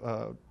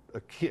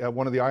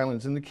one of the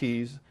islands in the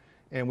Keys,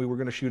 and we were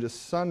going to shoot a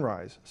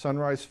sunrise.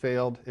 Sunrise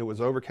failed. It was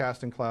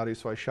overcast and cloudy,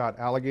 so I shot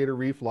alligator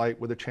reef light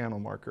with a channel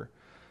marker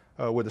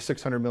with a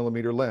 600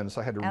 millimeter lens.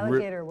 I had to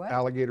Alligator what?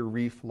 Alligator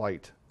reef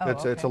light. Oh,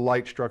 it's a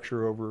light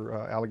structure over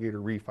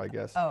alligator reef, I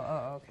guess.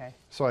 Oh, okay.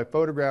 So I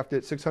photographed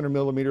it, 600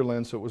 millimeter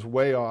lens, so it was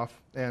way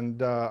off,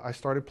 and I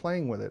started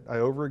playing with it. I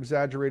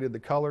over-exaggerated the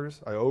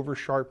colors, I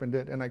over-sharpened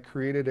it, and I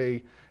created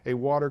a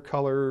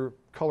watercolor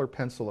color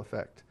pencil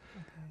effect.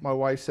 Okay. My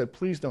wife said,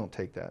 "Please don't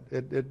take that.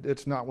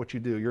 It's not what you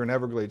do. You're an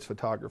Everglades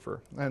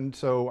photographer." And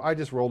so I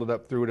just rolled it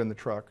up, threw it in the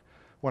truck.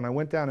 When I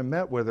went down and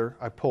met with her,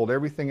 I pulled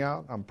everything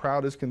out. I'm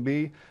proud as can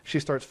be. She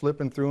starts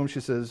flipping through them. She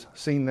says,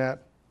 "Seen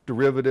that,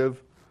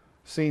 derivative,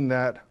 seen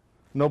that,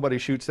 nobody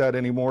shoots that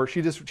anymore."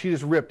 She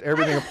just ripped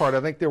everything apart. I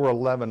think there were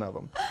 11 of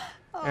them.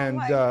 Oh and,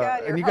 my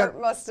God, your heart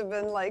got, must have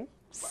been like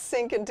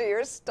sinking to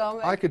your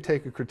stomach. I could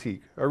take a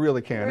critique. I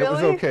really can. Really? It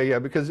was okay, yeah,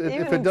 because if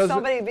it doesn't...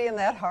 somebody being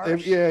that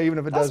harsh? Yeah, even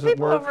if it doesn't work.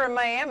 Those people over in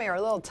Miami are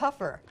a little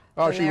tougher.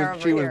 Oh, she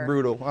was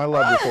brutal. I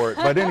loved her for it.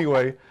 But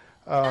anyway,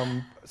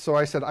 so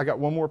I said, I got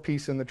one more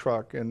piece in the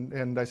truck,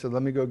 and I said,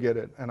 let me go get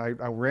it. And I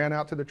ran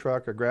out to the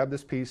truck. I grabbed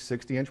this piece,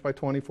 60-inch by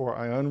 24.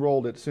 I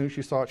unrolled it. As soon as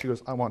she saw it, she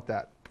goes, "I want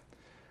that."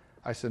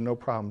 I said, "No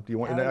problem. Do you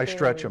want?" And I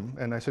stretch them,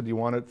 and I said, "Do you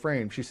want it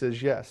framed?" She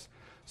says, "Yes."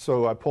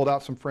 So I pulled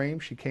out some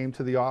frames. She came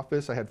to the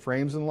office. I had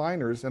frames and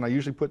liners, and I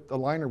usually put a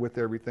liner with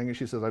everything. And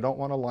she says, "I don't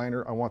want a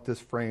liner. I want this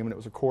frame." And it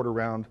was a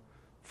quarter-round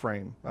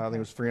frame. I think it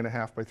was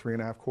 3.5 by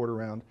 3.5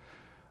 quarter-round.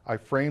 I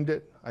framed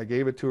it. I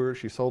gave it to her.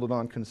 She sold it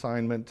on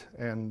consignment,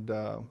 and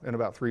in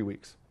about 3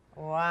 weeks.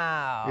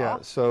 Wow. Yeah.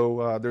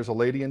 So there's a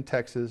lady in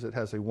Texas that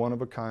has a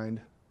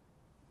one-of-a-kind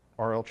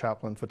R.L.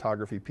 Chaplin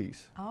photography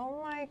piece.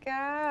 Oh my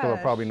gosh. So I'll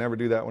probably never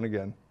do that one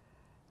again.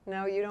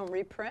 No, you don't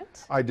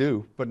reprint? I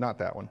do, but not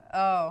that one.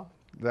 Oh.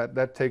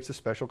 That takes a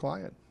special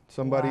client.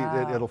 Somebody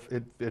Wow.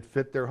 it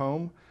fit their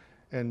home,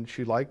 and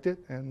she liked it,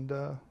 and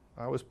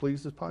I was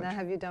pleased as punch. Now,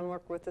 have you done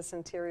work with this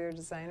interior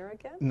designer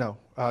again? No,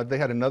 they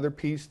had another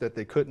piece that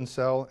they couldn't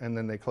sell, and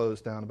then they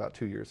closed down about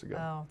 2 years ago.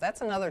 Oh,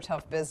 that's another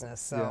tough business.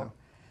 So. Yeah.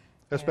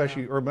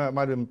 Especially, or it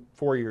might have been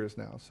 4 years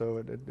now. So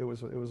it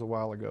was a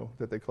while ago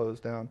that they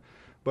closed down.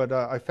 But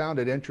I found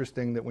it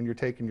interesting that when you're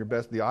taking your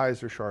best, the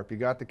eyes are sharp, you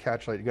got the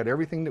catchlight, you got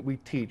everything that we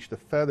teach, the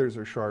feathers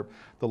are sharp,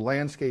 the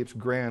landscape's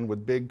grand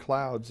with big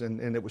clouds,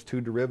 and it was too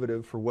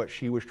derivative for what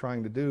she was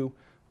trying to do.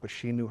 but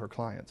she knew her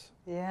clients.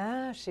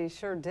 Yeah, she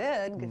sure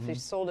did. She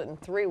sold it in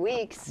 3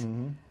 weeks.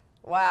 Mm-hmm.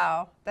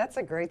 Wow, that's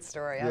a great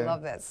story. I Yeah.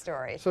 love that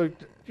story. So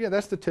yeah,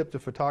 that's the tip to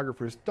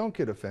photographers. Don't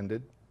get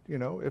offended. You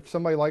know, if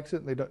somebody likes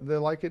it, they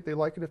like it. They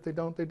like it. If they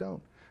don't, they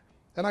don't.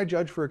 And I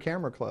judge for a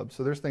camera club,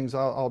 so there's things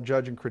I'll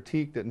judge and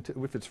critique. That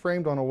if it's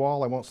framed on a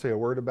wall, I won't say a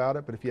word about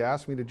it. But if you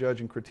ask me to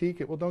judge and critique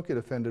it, well, don't get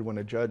offended when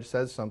a judge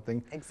says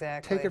something.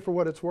 Exactly. Take it for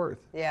what it's worth.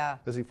 Yeah.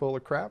 Is he full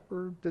of crap,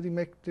 or did he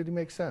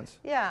make sense?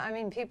 Yeah, I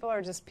mean, people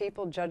are just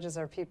people. Judges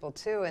are people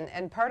too.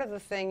 And part of the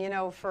thing, you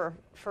know, for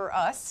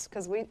us,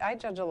 because I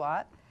judge a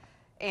lot,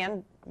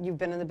 and you've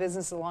been in the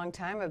business a long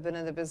time. I've been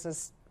in the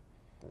business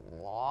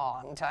a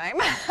long time.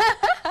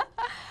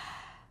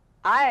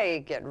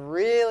 I get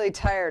really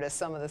tired of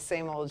some of the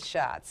same old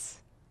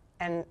shots.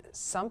 And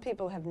some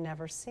people have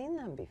never seen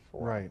them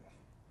before. Right.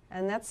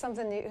 And that's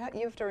something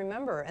you have to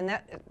remember. And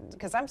that,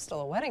 because I'm still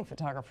a wedding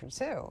photographer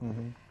too.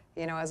 Mm-hmm.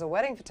 You know, as a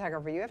wedding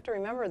photographer, you have to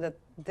remember that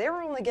they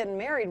were only getting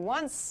married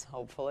once,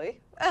 hopefully,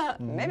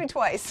 maybe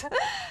twice.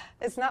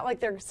 It's not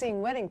like they're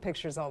seeing wedding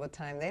pictures all the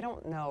time. They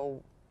don't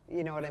know,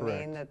 you know what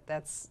Correct. I mean,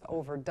 that's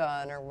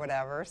overdone or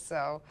whatever.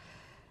 So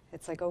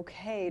it's like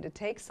okay to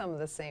take some of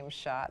the same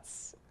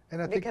shots.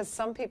 And I think, Because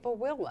some people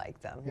will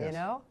like them, Yes. you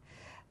know?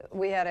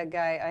 I had a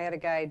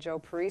guy, Joe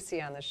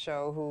Parisi, on the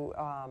show who,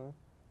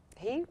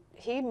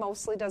 he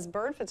mostly does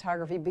bird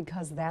photography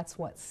because that's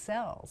what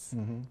sells.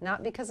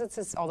 Not because it's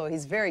his, although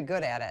he's very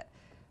good at it,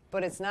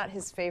 but it's not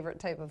his favorite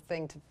type of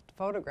thing to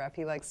photograph.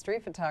 He likes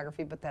street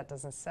photography, but that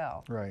doesn't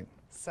sell. right.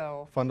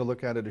 So, Fun to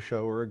look at a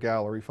show or a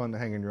gallery, fun to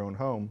hang in your own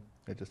home.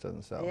 It just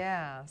doesn't sell.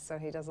 yeah, so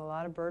he does a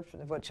lot of bird,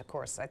 which of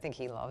course I think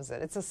he loves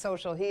it. It's a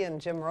social, he and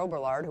Jim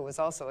Roberlard, who was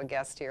also a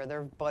guest here,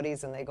 they're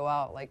buddies and they go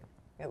out like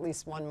at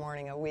least one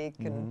morning a week,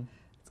 and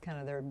it's kind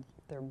of their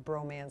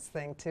bromance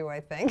thing too, I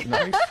think.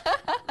 Nice.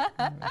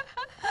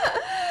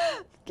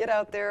 Get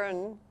out there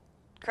and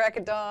crack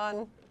of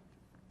dawn,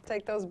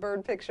 take those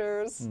bird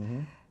pictures.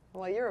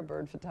 Well, you're a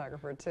bird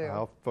photographer too.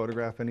 I'll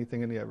photograph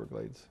anything in the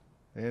Everglades.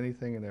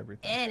 Anything and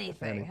everything.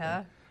 Anything,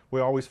 huh?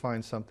 We always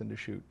find something to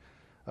shoot.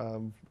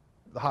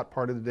 The hot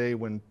part of the day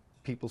when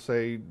people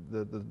say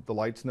the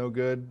light's no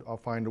good, I'll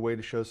find a way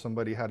to show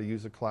somebody how to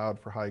use a cloud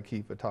for high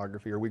key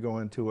photography. Or we go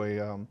into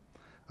a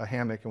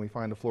hammock and we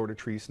find a Florida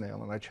tree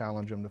snail, and I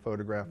challenge them to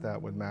photograph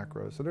that with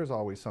macros. So there's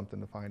always something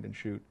to find and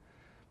shoot.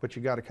 But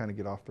you got to kind of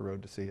get off the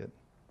road to see it.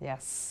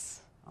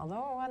 Yes.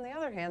 Although, on the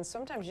other hand,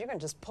 sometimes you can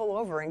just pull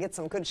over and get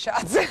some good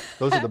shots.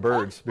 Those are the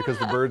birds, because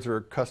the birds are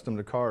accustomed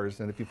to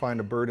cars. And if you find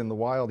a bird in the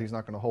wild, he's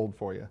not going to hold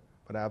for you.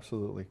 But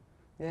absolutely.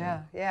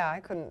 Yeah, I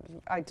couldn't.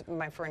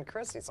 My friend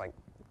Chris, he's like,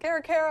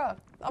 Kara.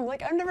 I'm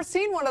like, I've never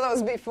seen one of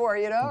those before,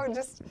 you know, and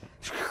just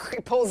he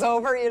pulls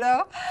over, you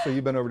know. So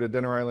you've been over to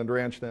Dinner Island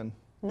Ranch then?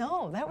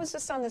 No, that was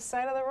just on the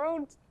side of the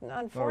road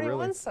on 41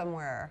 really?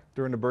 somewhere.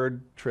 During the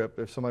bird trip,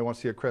 if somebody wants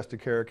to see a crested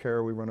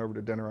Kara, we run over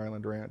to Dinner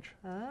Island Ranch.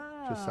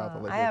 Just south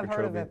of Lake I have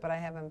heard of Okeechobee. it, but I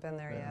haven't been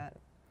there yet.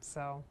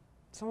 So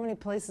many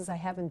places I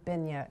haven't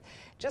been yet.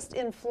 Just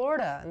in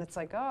Florida, and it's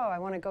like, oh, I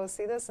want to go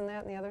see this and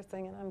that and the other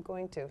thing, and I'm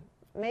going to.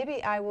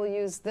 Maybe I will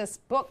use this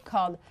book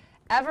called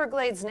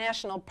Everglades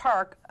National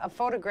Park, A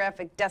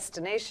Photographic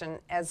Destination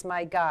as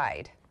my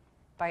guide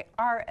by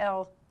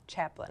R.L.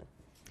 Chaplin.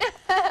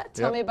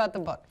 Tell me about the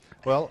book.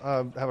 Well,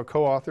 I have a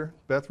co-author,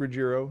 Beth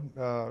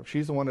Ruggiero.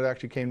 She's the one that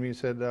actually came to me and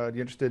said, are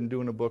you interested in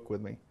doing a book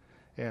with me?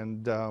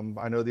 And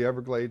I know the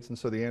Everglades, and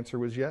so the answer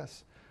was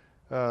yes.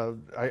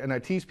 I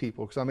tease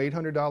people because I'm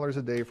 $800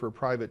 a day for a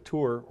private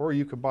tour, or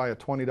you could buy a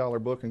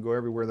 $20 book and go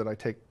everywhere that I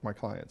take my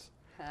clients.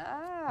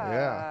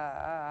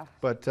 Yeah.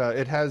 But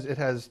it has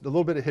a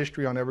little bit of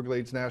history on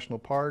Everglades National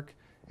Park.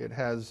 It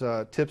has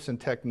tips and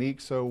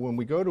techniques. So when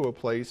we go to a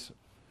place,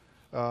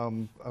 I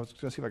was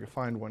going to see if I could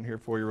find one here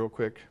for you real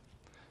quick.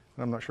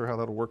 I'm not sure how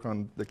that'll work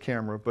on the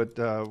camera, but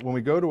when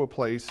we go to a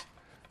place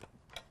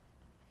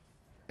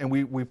and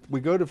we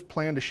go to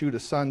plan to shoot a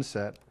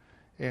sunset,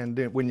 and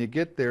then when you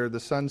get there, the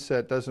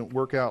sunset doesn't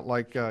work out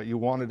like you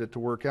wanted it to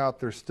work out,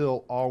 there's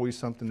still always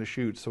something to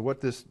shoot. So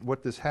what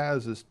this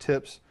has is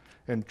tips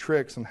and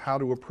tricks on how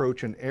to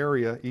approach an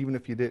area even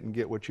if you didn't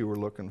get what you were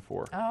looking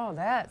for. Oh,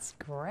 that's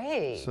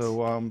great.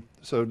 So,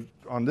 so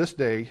on this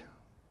day,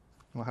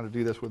 I don't know how to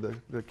do this with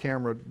the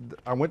camera,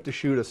 I went to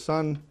shoot a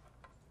sunset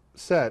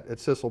at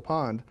Sissel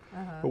Pond,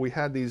 but we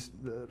had these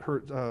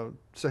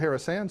Sahara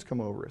sands come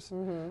over us.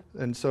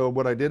 And so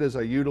what I did is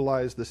I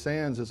utilized the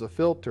sands as a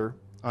filter,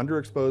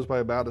 underexposed by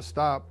about a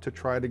stop, to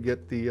try to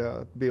get be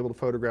able to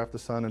photograph the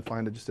sun and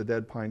find just a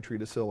dead pine tree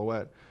to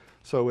silhouette.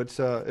 So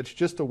it's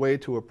just a way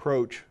to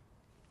approach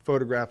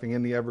photographing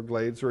in the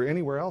Everglades or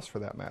anywhere else for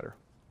that matter.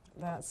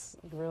 That's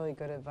really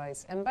good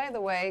advice. And by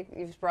the way,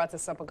 you've brought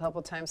this up a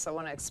couple times, so I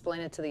want to explain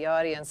it to the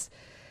audience.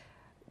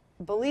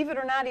 Believe it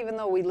or not, even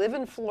though we live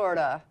in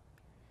Florida,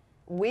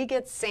 we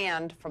get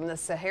sand from the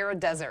Sahara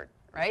Desert,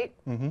 right?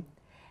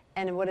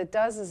 And what it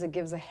does is it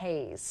gives a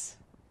haze.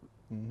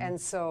 And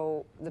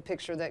so the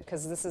picture that,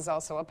 because this is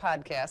also a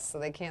podcast, so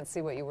they can't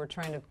see what you were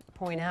trying to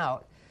point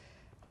out,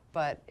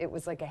 but it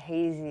was like a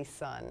hazy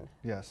sun.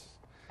 Yes.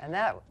 And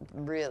that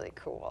really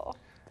cool.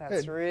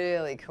 That's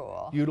really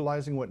cool.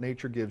 Utilizing what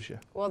nature gives you.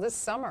 Well, this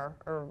summer,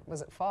 or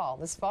was it fall?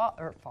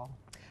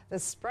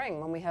 This spring,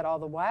 when we had all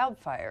the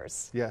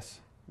wildfires. Yes.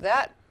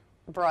 That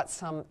brought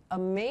some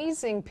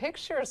amazing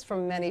pictures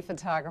from many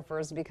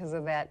photographers because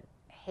of that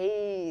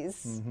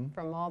haze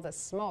from all the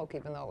smoke,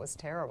 even though it was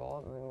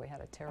terrible. I mean, we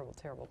had a terrible,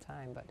 terrible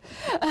time, but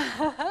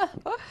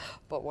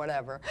but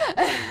whatever.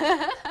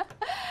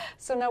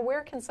 So now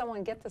where can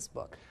someone get this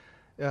book?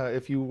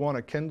 If you want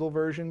a Kindle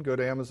version, go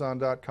to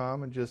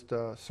Amazon.com and just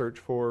search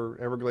for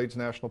Everglades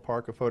National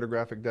Park, a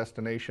photographic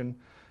destination.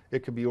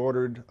 It could be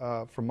ordered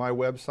from my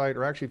website,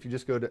 or actually if you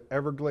just go to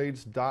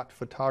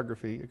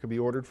everglades.photography, it could be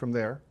ordered from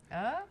there.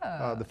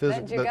 Oh, The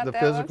that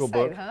physical website,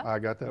 book, huh? I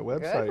got that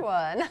website. Good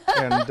one.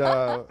 And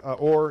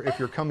or if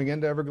you're coming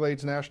into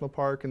Everglades National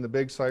Park and the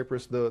Big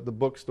Cypress, the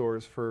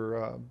bookstores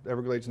for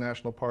Everglades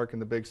National Park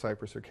and the Big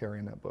Cypress are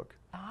carrying that book.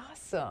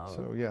 Awesome.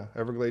 So yeah,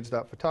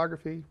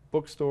 Everglades.photography,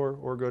 bookstore,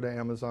 or go to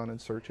Amazon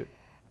and search it.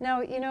 Now,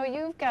 you know,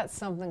 you've got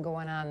something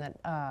going on that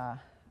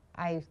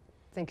I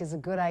think is a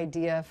good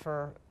idea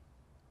for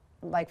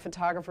like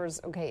photographers.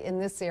 Okay, in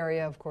this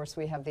area, of course,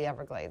 we have the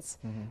Everglades.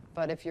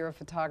 But if you're a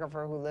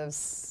photographer who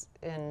lives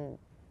in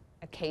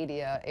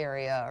Acadia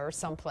area or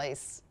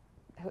someplace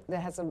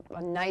that has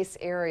a nice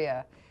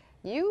area,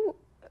 you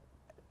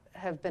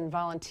have been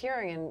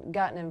volunteering and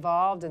gotten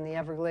involved in the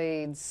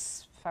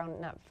Everglades,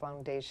 not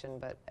foundation,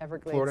 but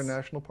Everglades. Florida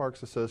National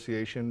Parks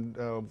Association,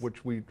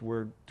 which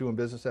we're doing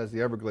business as the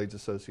Everglades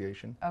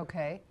Association.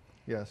 Okay.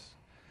 Yes.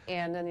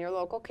 And then your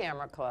local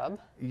camera club.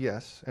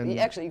 Yes. And you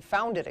actually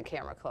founded a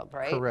camera club,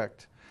 right?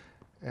 Correct.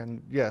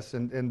 And yes,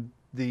 and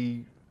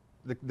the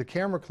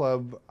camera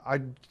club,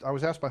 I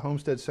was asked by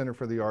Homestead Center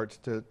for the Arts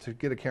to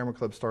get a camera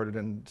club started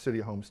in City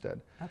of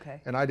Homestead. Okay.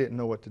 And I didn't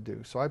know what to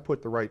do, so I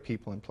put the right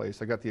people in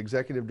place. I got the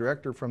executive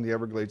director from the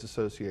Everglades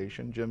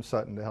Association, Jim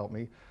Sutton, to help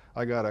me.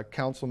 I got a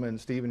councilman,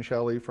 Stephen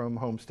Shelley, from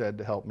Homestead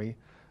to help me.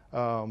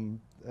 A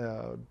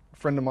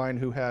friend of mine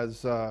who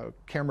has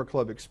camera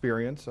club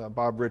experience,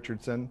 Bob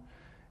Richardson.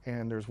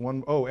 And there's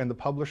one, and the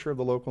publisher of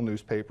the local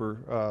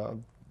newspaper,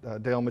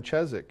 Dale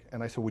Machezik.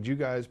 And I said, would you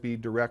guys be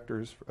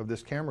directors of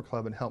this camera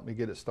club and help me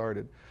get it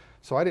started?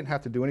 So I didn't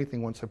have to do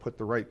anything once I put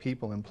the right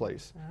people in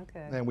place.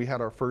 Okay. And we had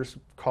our first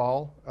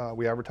call.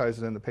 We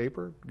advertised it in the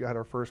paper, got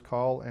our first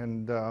call,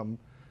 and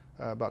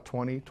about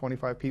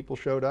 25 people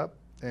showed up.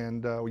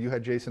 And you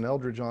had Jason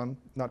Eldridge on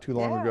not too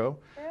long ago.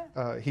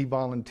 Yeah. He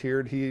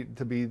volunteered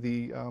to be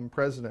the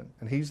president.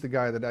 And he's the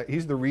guy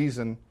he's the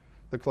reason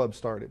the club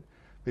started.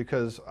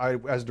 Because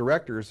as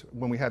directors,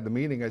 when we had the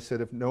meeting, I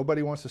said, if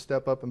nobody wants to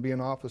step up and be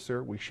an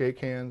officer, we shake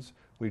hands,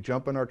 we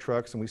jump in our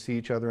trucks, and we see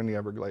each other in the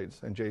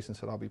Everglades. And Jason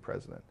said, I'll be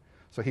president.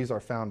 So he's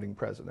our founding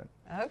president.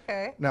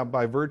 Okay. Now,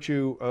 by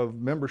virtue of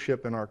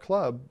membership in our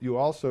club, you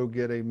also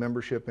get a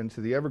membership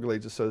into the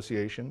Everglades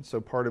Association. So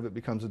part of it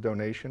becomes a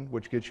donation,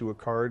 which gets you a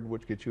card,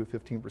 which gets you a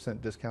 15%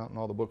 discount in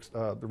all the books,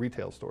 the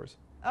retail stores.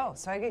 Oh,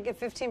 so I could get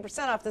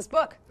 15% off this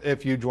book.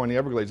 If you join the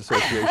Everglades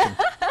Association.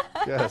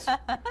 Yes.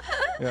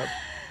 Yep.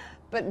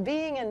 But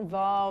being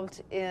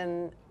involved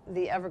in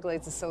the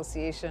Everglades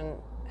Association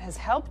has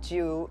helped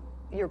your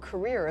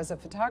career as a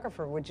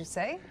photographer, would you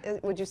say?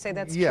 Would you say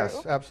that's true?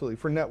 Yes, absolutely,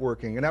 for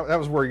networking. And that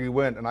was where you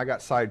went, and I got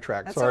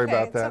sidetracked. That's Sorry okay,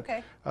 about that. It's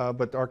okay.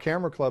 But our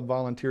camera club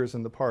volunteers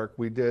in the park,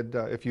 we did,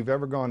 if you've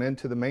ever gone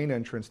into the main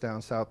entrance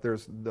down south,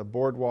 there's the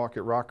boardwalk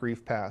at Rock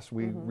Reef Pass.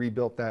 We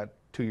rebuilt that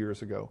 2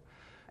 years ago.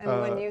 And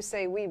when you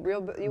say you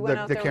went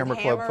out there with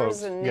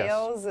hammers and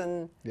nails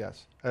and...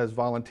 Yes, as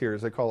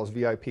volunteers. They call us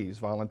VIPs,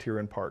 Volunteer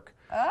in Park.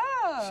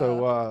 Oh.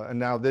 So, and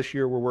now this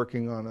year we're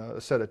working on a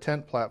set of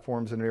tent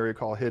platforms in an area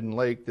called Hidden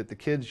Lake that the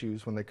kids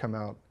use when they come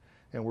out.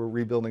 And we're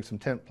rebuilding some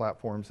tent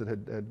platforms that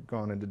had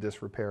gone into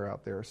disrepair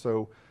out there.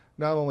 So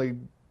not only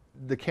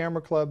the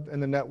camera club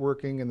and the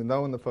networking and the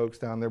knowing the folks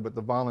down there, but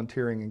the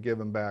volunteering and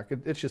giving back.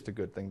 It's just a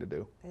good thing to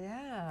do.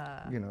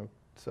 Yeah. You know,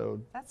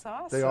 so that's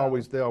awesome. They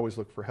always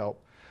look for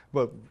help.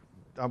 But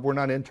we're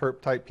not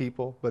interp type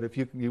people, but if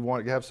you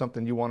have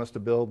something you want us to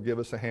build, give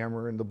us a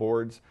hammer and the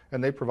boards,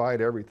 and they provide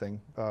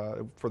everything.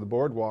 For the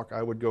boardwalk,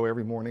 I would go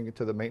every morning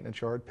to the maintenance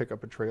yard, pick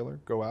up a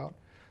trailer, go out.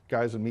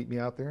 Guys would meet me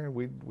out there, and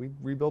we'd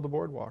rebuild the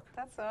boardwalk.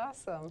 That's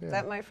awesome. Yeah.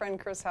 That my friend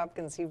Chris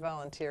Hopkins, he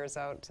volunteers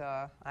out,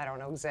 I don't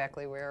know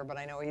exactly where, but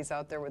I know he's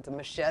out there with the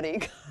machete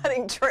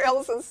cutting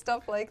trails and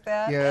stuff like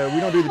that. Yeah,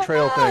 we don't do the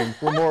trail thing.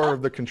 We're more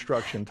of the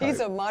construction type. He's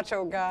a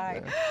macho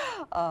guy.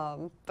 Yeah.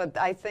 But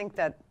I think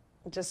that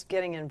just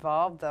getting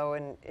involved though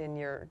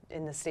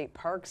in the state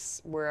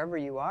parks wherever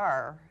you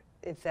are,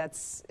 if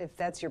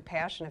that's your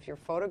passion, if you're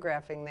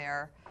photographing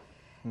there,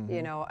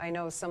 you know, I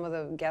know some of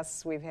the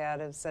guests we've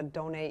had have said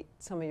donate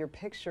some of your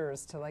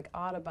pictures to like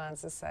Audubon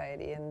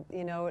Society, and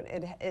you know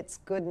it's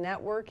good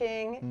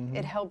networking.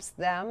 It helps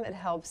them, it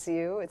helps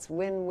you. It's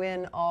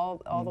win-win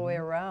all the way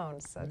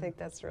around. So I think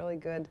that's really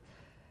good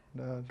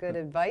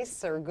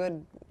advice or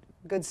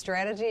good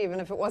strategy, even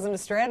if it wasn't a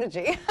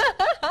strategy.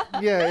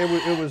 Yeah,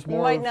 it was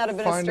more might not have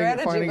been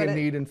finding a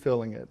need and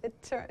filling it.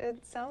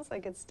 It sounds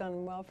like it's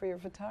done well for your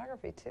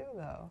photography too,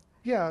 though.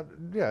 Yeah,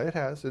 it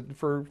has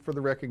for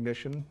the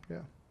recognition.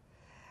 Yeah.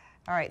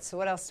 All right, so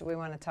what else do we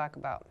want to talk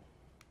about?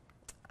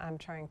 I'm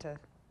trying to,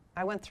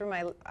 I went through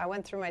my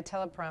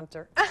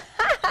teleprompter.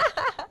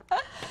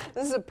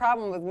 This is a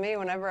problem with me.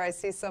 Whenever I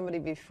see somebody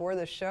before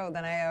the show,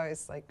 then I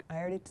always like,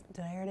 did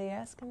I already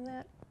ask him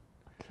that?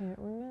 I can't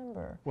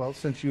remember. Well,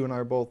 since you and I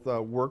are both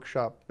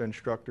workshop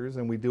instructors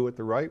and we do it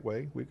the right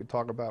way, we could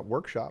talk about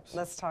workshops.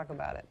 Let's talk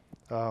about it.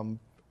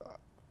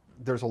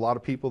 There's a lot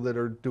of people that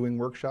are doing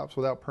workshops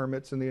without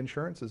permits and the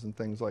insurances and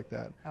things like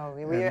that.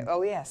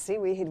 Oh yeah, see,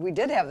 we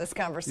did have this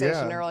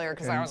conversation earlier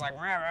because I was like,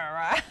 rah, rah,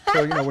 rah.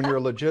 So, you know, when you're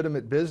a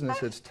legitimate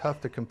business, it's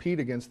tough to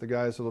compete against the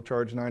guys that'll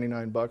charge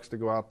 $99 to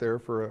go out there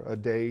for a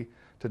day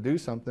to do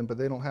something, but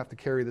they don't have to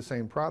carry the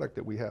same product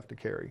that we have to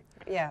carry.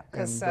 Yeah,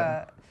 because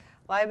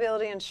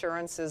liability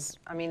insurance is,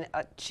 I mean,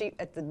 cheap,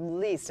 at the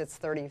least it's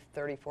 $30,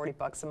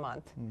 $40 a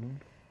month. Mm-hmm.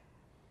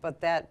 But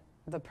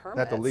the permits.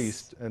 At the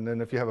least, and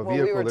then if you have a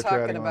vehicle that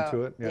you're adding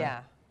onto it.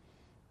 Yeah.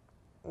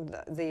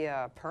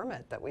 The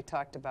permit that we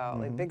talked about,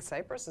 like Big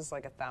Cypress is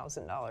like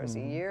 $1,000 a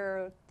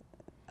year.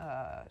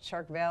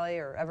 Shark Valley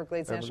or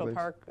Everglades National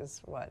Park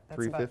is what?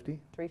 That's $350.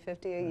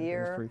 $350 a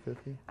year.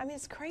 $350. I mean,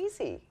 it's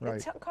crazy. Right.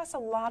 It costs a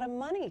lot of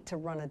money to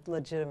run a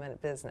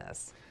legitimate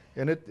business.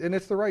 And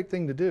it's the right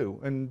thing to do.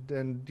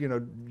 And you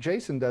know,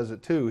 Jason does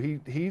it too.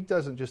 He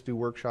doesn't just do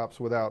workshops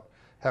without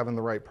having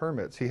the right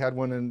permits. He had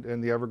one in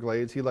the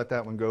Everglades. He let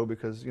that one go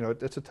because, you know,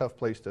 it's a tough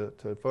place to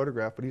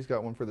photograph, but he's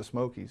got one for the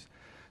Smokies.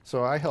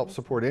 So I help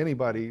support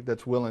anybody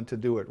that's willing to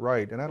do it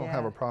right, and I don't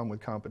have a problem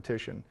with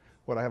competition.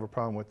 What I have a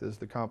problem with is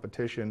the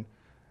competition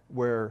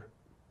where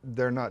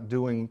they're not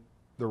doing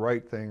the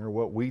right thing or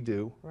what we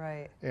do.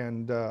 Right.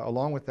 And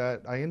along with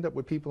that, I end up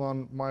with people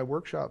on my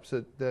workshops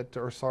that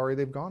are sorry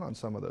they've gone on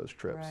some of those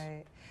trips.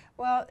 Right.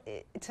 Well,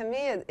 to me,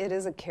 it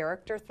is a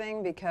character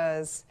thing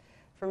because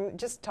from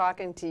just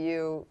talking to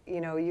you, you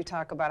know, you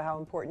talk about how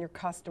important your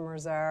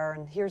customers are,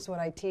 and here's what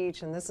I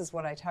teach, and this is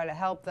what I try to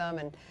help them,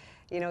 and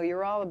you know,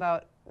 you're all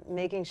about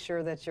making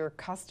sure that your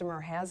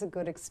customer has a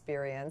good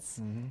experience,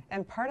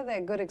 and part of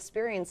that good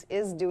experience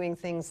is doing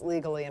things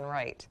legally and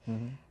right.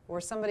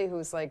 Or somebody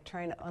who's like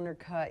trying to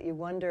undercut, you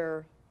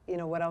wonder, you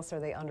know, what else are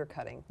they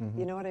undercutting?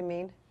 You know what I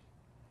mean?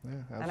 Yeah,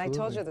 absolutely. And I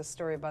told you the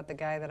story about the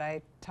guy that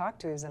I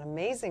talked to. He's an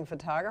amazing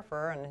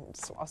photographer and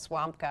a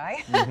swamp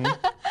guy.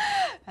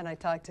 And I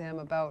talked to him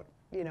about,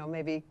 you know,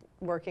 maybe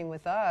working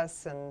with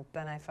us, and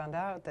then I found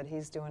out that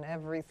he's doing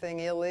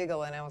everything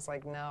illegal, and I was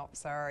like, no,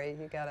 sorry,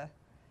 you gotta.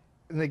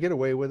 And they get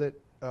away with it.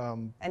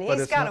 And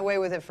he's gotten away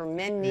with it for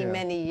many,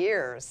 many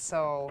years,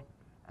 so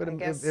but I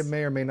guess it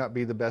may or may not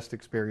be the best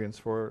experience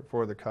for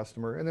the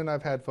customer. And then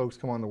I've had folks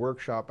come on the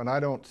workshop, and I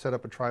don't set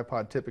up a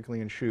tripod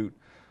typically and shoot.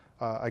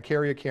 I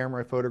carry a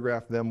camera, I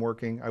photograph them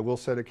working. I will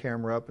set a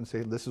camera up and say,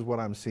 this is what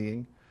I'm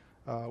seeing.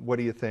 What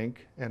do you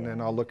think? And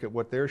then I'll look at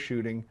what they're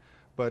shooting.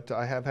 But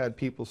I have had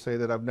people say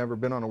that I've never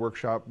been on a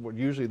workshop.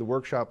 Usually the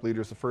workshop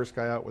leader is the first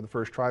guy out with the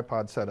first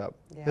tripod set up.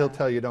 He'll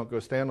tell you don't go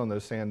stand on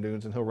those sand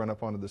dunes, and he'll run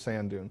up onto the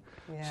sand dune.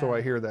 So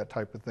I hear that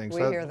type of thing. We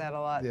hear that a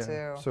lot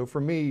too. So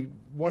for me,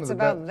 it's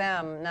about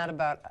them, not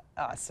about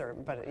us,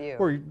 but you.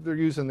 Or they're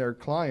using their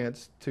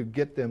clients to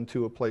get them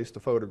to a place to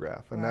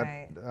photograph, and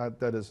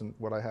that isn't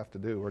what I have to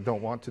do, or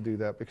don't want to do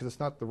that, because it's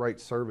not the right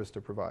service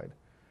to provide.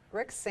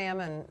 Rick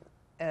Salmon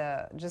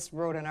just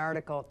wrote an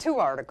article, 2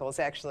 articles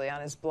actually,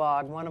 on his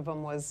blog. One of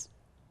them was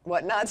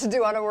what not to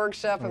do on a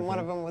workshop, and one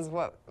of them was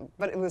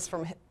but it was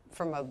from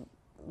a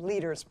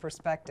leader's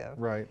perspective.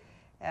 Right.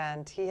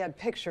 And he had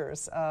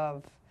pictures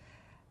of,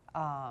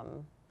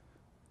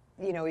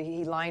 you know,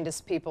 he lined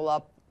his people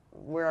up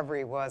wherever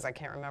he was. I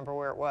can't remember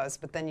where it was,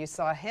 but then you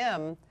saw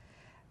him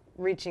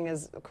reaching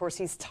of course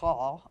he's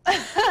tall,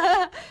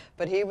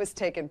 but he was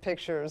taking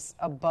pictures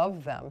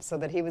above them so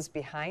that he was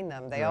behind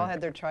them. They all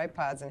had their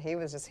tripods, and he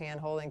was just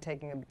hand-holding,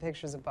 taking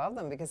pictures above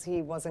them because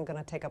he wasn't going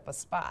to take up a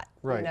spot,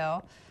 you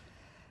know?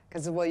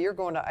 Because, well, you're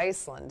going to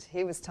Iceland.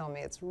 He was telling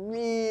me it's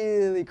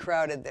really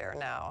crowded there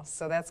now,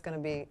 so that's going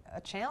to be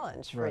a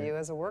challenge for you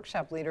as a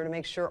workshop leader to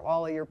make sure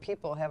all of your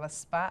people have a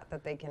spot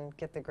that they can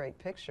get the great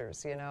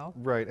pictures, you know?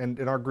 Right,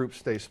 and our groups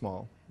stay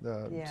small,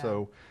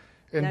 so.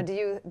 Now, do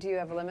you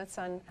have limits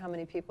on how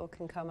many people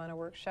can come on a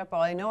workshop?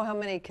 Well, I know how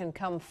many can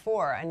come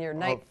for on your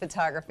night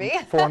photography.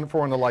 Four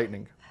on the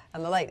lightning.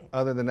 On the lightning.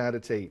 Other than that,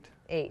 it's 8.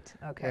 8,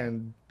 okay.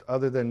 And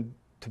other than,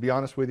 to be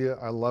honest with you,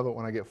 I love it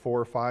when I get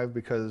 4 or 5,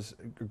 because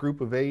a group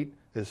of 8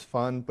 is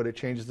fun, but it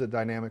changes the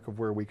dynamic of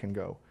where we can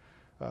go.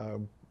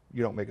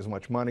 You don't make as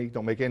much money,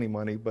 don't make any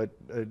money, but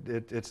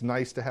it's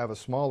nice to have a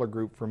smaller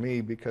group for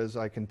me, because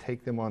I can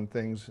take them on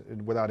things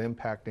without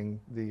impacting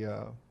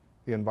the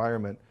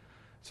environment.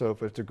 So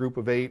if it's a group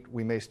of 8,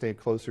 we may stay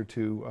closer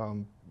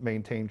to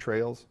maintained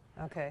trails.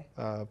 Okay.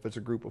 If it's a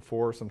group of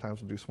 4,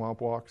 sometimes we'll do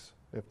swamp walks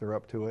if they're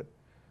up to it.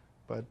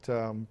 But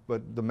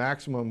the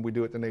maximum we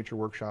do at the nature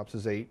workshops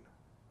is 8,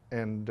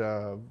 and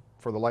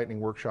for the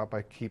lightning workshop,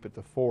 I keep it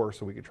to 4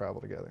 so we could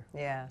travel together.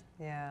 Yeah,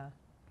 yeah.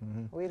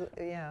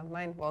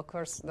 Mine. Well, of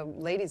course, the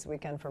ladies'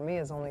 weekend for me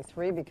is only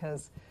 3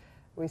 because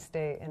we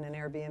stay in an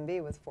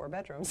Airbnb with 4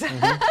 bedrooms.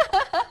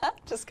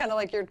 Just kind of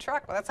like your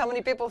truck. Well, that's how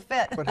many people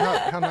fit. But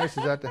how nice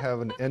is that to have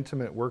an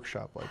intimate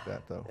workshop like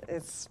that, though?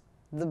 It's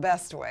the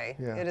best way.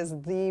 Yeah. It is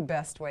the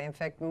best way. In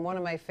fact, one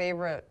of my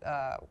favorite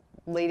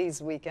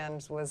ladies'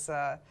 weekends was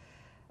a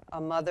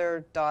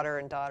mother, daughter,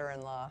 and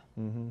daughter-in-law.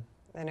 Mm-hmm.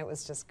 And it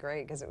was just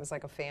great because it was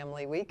like a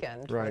family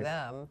weekend Right. for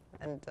them.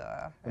 And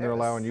they're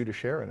allowing you to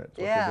share in it. That's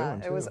what yeah, they're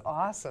doing, it too. was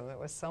awesome. It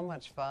was so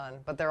much fun.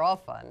 But they're all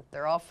fun.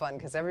 They're all fun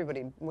because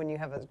everybody, when you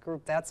have a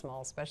group that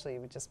small especially,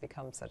 you would just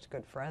become such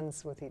good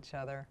friends with each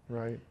other.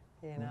 Right.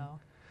 You know?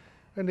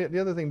 And the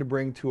other thing to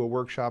bring to a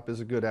workshop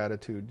is a good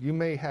attitude. You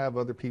may have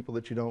other people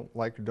that you don't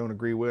like or don't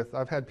agree with.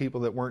 I've had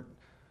people that weren't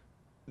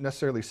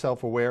necessarily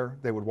self-aware.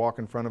 They would walk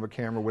in front of a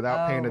camera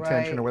without paying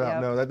attention or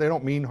without know that they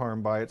don't mean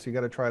harm by it. So you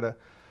got to try to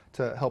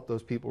help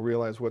those people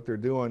realize what they're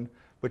doing.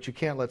 But you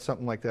can't let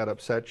something like that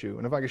upset you.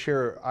 And if I could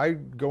share, I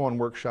go on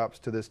workshops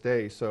to this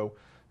day. So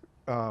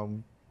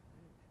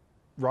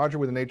Roger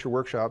with the Nature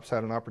Workshops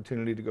had an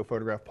opportunity to go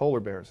photograph polar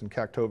bears in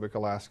Kaktovik,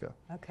 Alaska.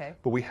 Okay.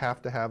 But we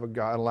have to have an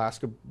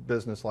Alaska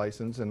business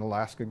license and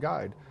Alaska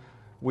guide.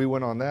 We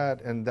went on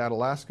that, and that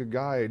Alaska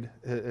guide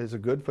is a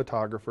good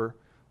photographer,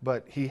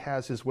 but he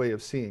has his way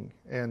of seeing.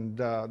 And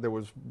there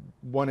was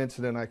one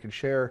incident I could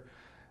share.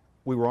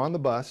 We were on the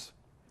bus.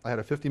 I had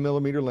a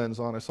 50-millimeter lens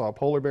on. I saw a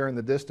polar bear in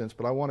the distance,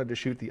 but I wanted to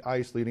shoot the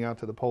ice leading out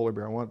to the polar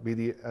bear. I wanted to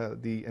be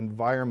the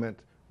environment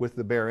with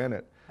the bear in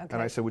it. Okay.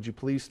 And I said, would you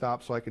please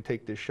stop so I could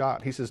take this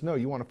shot? He says, no,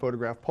 you want to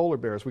photograph polar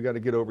bears. We got to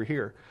get over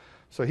here.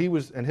 So he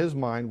was, in his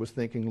mind, was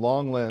thinking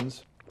long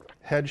lens,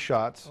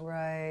 headshots,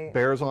 right.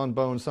 bears on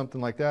bones,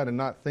 something like that, and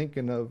not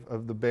thinking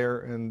of the bear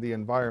and the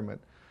environment.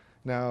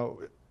 Now,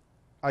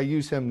 I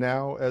use him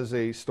now as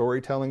a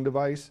storytelling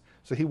device.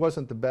 So he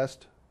wasn't the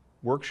best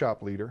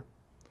workshop leader,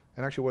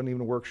 and actually wasn't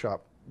even a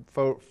workshop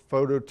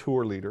photo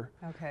tour leader,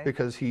 Okay.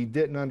 because he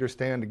didn't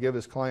understand to give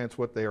his clients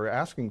what they were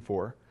asking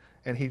for,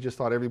 and he just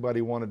thought everybody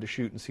wanted to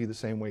shoot and see the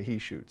same way he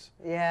shoots.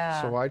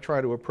 Yeah. So I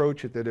try to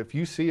approach it that if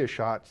you see a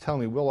shot, tell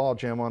me, we'll all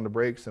jam on the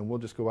brakes and we'll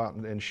just go out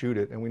and shoot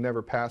it, and we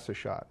never pass a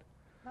shot.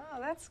 Oh,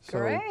 that's So,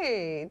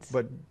 great.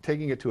 But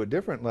taking it to a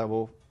different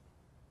level,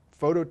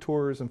 photo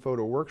tours and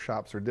photo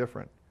workshops are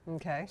different.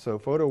 Okay. So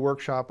photo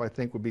workshop, I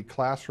think, would be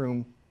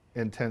classroom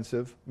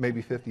intensive,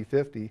 maybe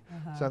 50-50.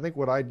 So I think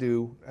what I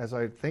do as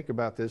I think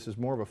about this is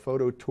more of a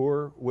photo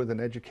tour with an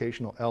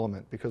educational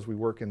element, because we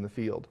work in the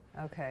field.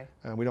 Okay.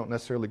 And we don't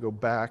necessarily go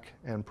back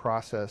and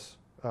process,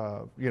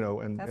 you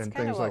know, and That's things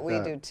kind of like what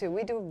that. we do too.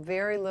 We do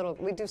very little.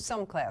 We do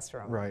some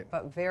classroom, Right.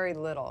 but very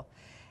little.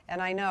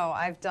 And I know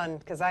I've done,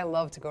 because I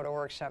love to go to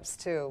workshops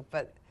too,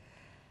 but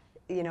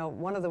you know,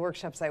 one of the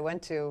workshops I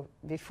went to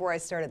before I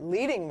started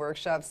leading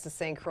workshops to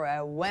St. Croix,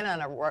 I went on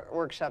a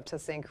workshop to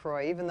St.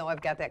 Croix. Even though I've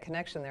got that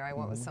connection there, I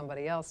went with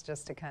somebody else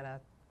just to kind of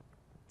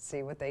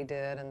see what they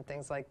did and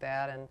things like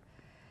that. And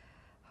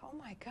oh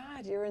my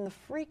God, you're in the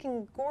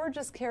freaking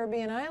gorgeous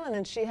Caribbean island,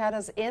 and she had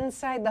us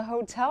inside the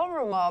hotel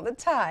room all the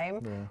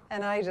time. Yeah.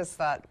 And I just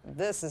thought,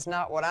 this is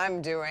not what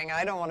I'm doing.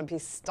 I don't want to be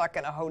stuck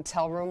in a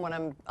hotel room when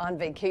I'm on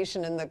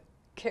vacation in the,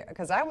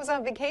 because I was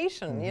on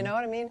vacation, you know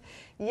what I mean?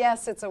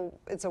 Yes, it's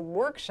a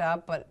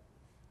workshop, but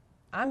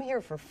I'm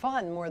here for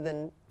fun more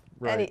than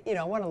any, you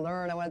know, I want to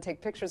learn, I want to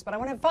take pictures, but I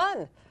want to have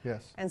fun.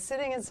 Yes. And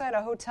sitting inside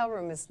a hotel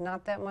room is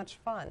not that much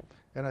fun.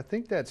 And I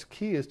think that's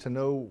key, is to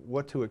know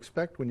what to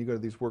expect when you go to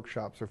these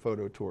workshops or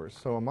photo tours.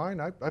 So on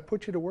mine, I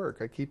put you to work.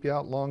 I keep you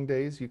out long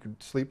days. You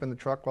could sleep in the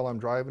truck while I'm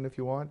driving if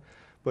you want,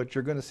 but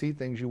you're going to see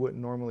things you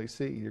wouldn't normally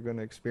see. You're going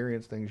to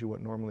experience things you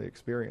wouldn't normally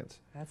experience.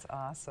 That's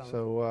awesome.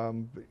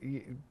 So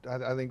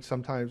I think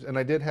sometimes, and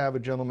I did have a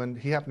gentleman,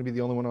 he happened to be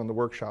the only one on the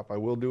workshop. I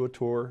will do a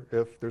tour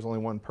if there's only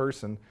one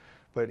person,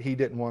 but he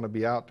didn't want to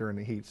be out during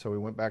the heat, so we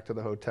went back to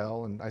the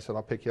hotel, and I said,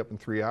 I'll pick you up in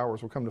 3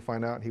 hours. We'll come to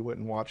find out he went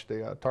and watched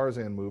a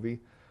Tarzan movie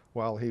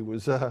while he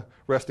was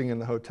resting in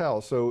the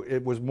hotel. So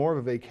it was more of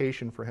a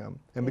vacation for him.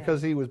 And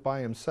because he was by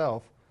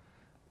himself,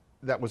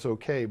 that was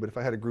okay, but if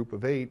I had a group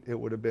of 8, it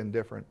would have been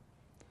different.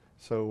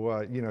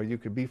 So, you know, you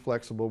could be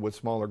flexible with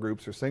smaller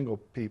groups or single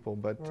people,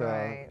 but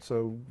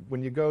so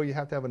when you go, you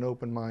have to have an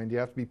open mind. You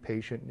have to be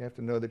patient. You have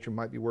to know that you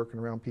might be working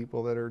around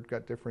people that are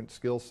got different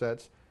skill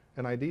sets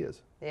and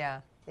ideas.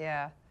 Yeah,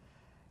 yeah.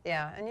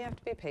 Yeah, and you have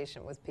to be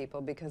patient with people,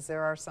 because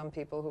there are some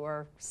people who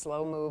are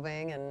slow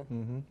moving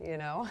and, you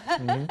know.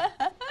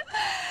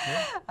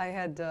 I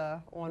had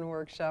one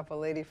workshop, a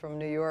lady from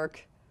New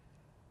York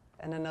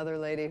and another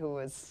lady who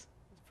was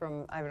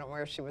from, I don't know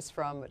where she was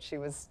from, but she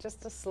was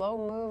just a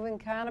slow-moving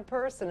kind of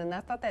person, and I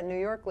thought that New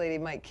York lady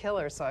might kill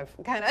her, so I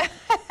kind of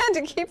had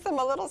to keep them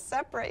a little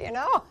separate, you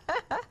know?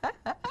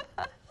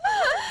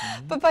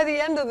 But by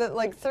the end of the,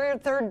 like,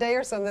 third day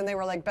or something, they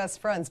were like best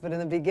friends, but in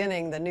the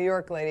beginning, the New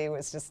York lady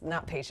was just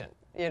not patient,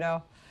 you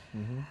know?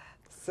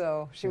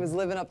 So she was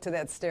living up to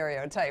that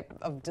stereotype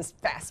of just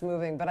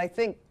fast-moving, but I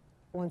think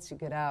once you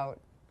get out,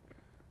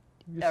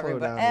 You slow down a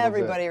little bit.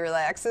 everybody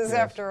relaxes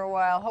after a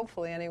while,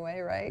 hopefully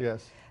anyway, right?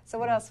 Yes. So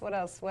what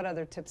else, what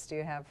other tips do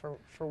you have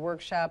for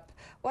workshop?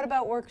 What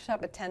about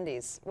workshop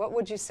attendees? What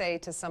would you say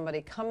to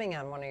somebody coming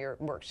on one of your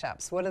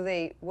workshops? What do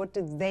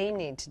they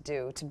need to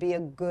do to be a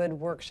good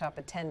workshop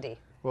attendee?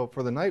 Well,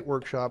 for the night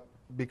workshop,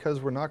 because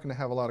we're not going to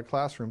have a lot of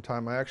classroom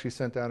time, I actually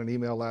sent out an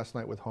email last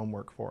night with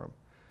homework for them.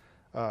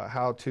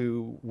 How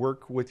to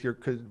work with your,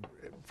 cause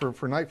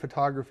for night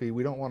photography,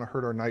 we don't want to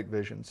hurt our night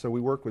vision. So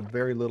we work with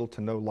very little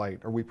to no light,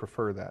 or we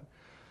prefer that.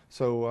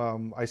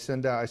 So I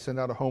send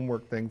out a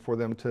homework thing for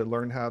them to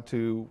learn how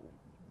to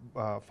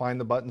find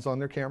the buttons on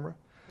their camera,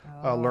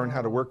 learn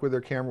how to work with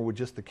their camera with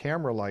just the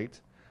camera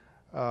light,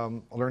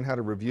 learn how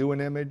to review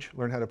an image,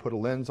 learn how to put a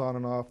lens on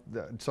and off.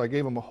 So I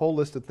gave them a whole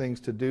list of things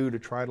to do to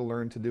try to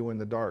learn to do in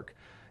the dark.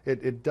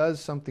 It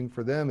does something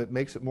for them. It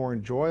makes it more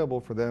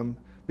enjoyable for them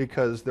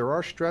because there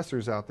are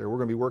stressors out there. We're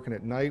going to be working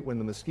at night when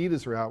the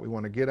mosquitoes are out. We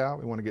want to get out,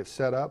 we want to get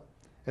set up,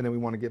 and then we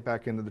want to get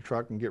back into the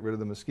truck and get rid of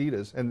the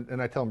mosquitoes.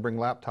 And I tell them bring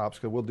laptops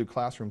because we'll do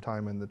classroom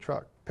time in the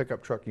truck,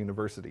 pickup truck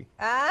university.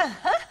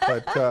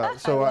 But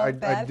so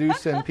I do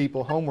send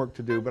people homework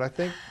to do, but I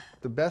think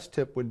the best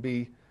tip would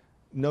be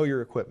know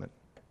your equipment.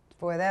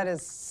 Boy, that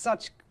is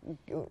such,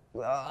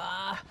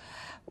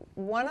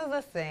 one of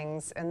the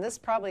things, and this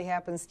probably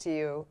happens to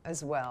you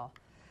as well,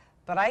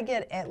 but I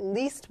get at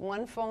least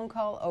one phone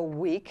call a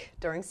week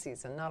during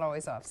season, not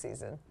always off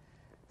season,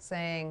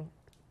 saying,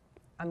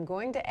 I'm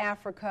going to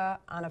Africa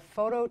on a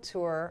photo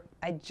tour.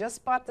 I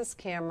just bought this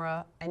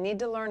camera. I need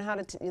to learn how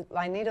to,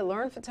 I need to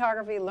learn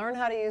photography, learn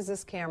how to use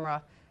this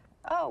camera.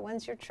 Oh,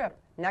 when's your trip?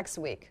 Next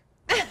week.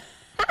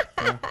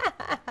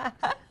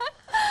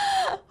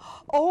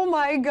 Oh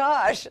my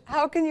gosh,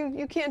 how can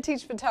you can't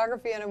teach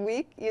photography in a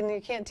week, and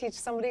you can't teach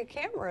somebody a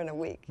camera in a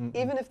week.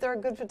 Even if they're a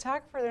good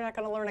photographer, they're not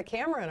going to learn a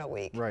camera in a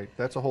week. Right,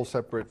 that's a whole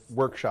separate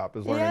workshop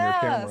is learning your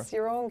camera. Yes,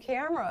 your own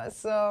camera.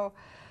 So,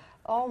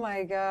 oh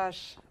my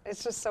gosh,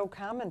 it's just so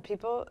common.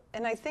 People,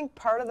 and I think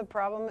part of the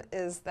problem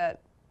is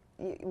that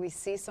we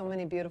see so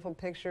many beautiful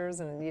pictures,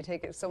 and you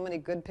take so many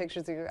good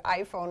pictures of your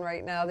iPhone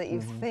right now that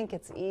you think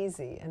it's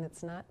easy, and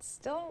it's not.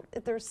 Still,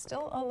 there's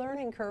still a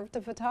learning curve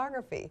to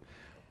photography.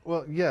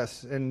 Well,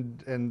 yes,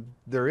 and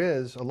there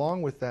is.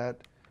 Along with that,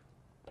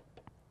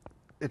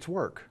 it's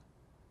work.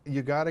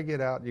 You got to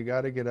get out, you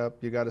got to get up,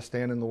 you got to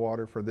stand in the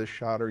water for this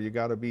shot, or you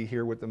got to be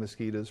here with the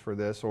mosquitoes for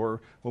this,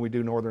 or when we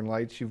do northern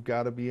lights, you've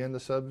got to be in the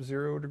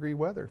sub-zero degree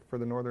weather for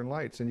the northern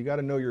lights, and you got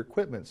to know your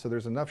equipment. So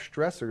there's enough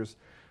stressors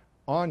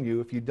on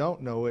you. If you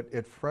don't know it,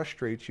 it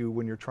frustrates you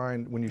when you're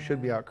trying, when you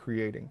should be out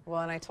creating.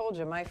 Well, and I told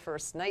you my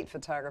first night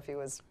photography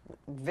was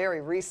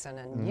very recent,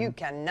 and you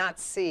cannot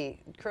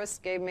see. Chris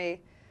gave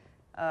me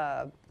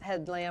a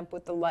headlamp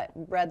with the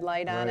red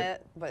light on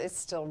it, but it's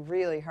still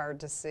really hard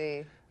to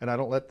see. And I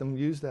don't let them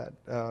use that,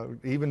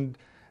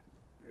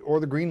 or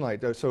the green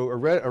light. So a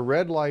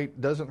red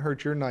light doesn't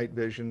hurt your night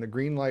vision. The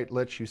green light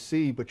lets you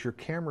see, but your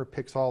camera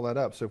picks all that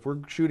up. So if we're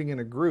shooting in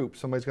a group,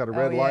 somebody's got a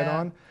red light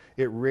on,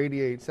 it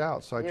radiates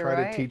out. So I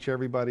try to teach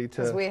everybody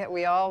to.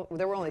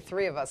 There were only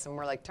 3 of us, and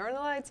we're like, turn the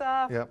lights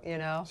off. You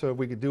know. So if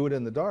we could do it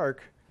in the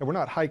dark, and we're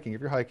not hiking.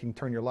 If you're hiking,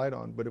 turn your light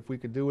on. But if we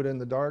could do it in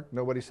the dark,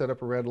 nobody set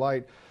up a red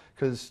light,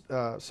 because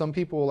some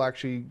people will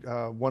actually.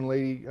 One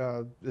lady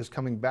is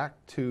coming back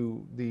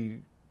to the.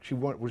 She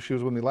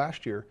was with me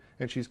last year,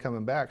 and she's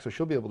coming back, so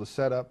she'll be able to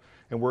set up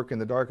and work in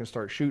the dark and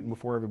start shooting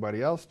before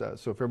everybody else does.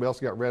 So if everybody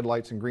else got red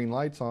lights and green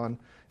lights on,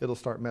 it'll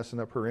start messing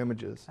up her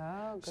images.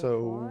 Oh, good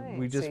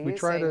point. We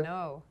try to.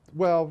 No.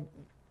 Well,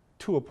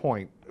 to a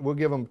point. We'll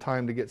give them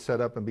time to get set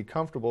up and be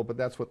comfortable, but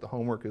that's what the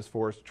homework is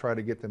for, is to try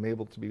to get them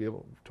able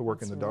to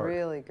work in the dark.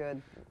 Really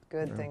good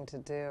thing to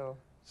do.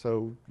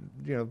 So,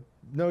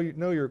 know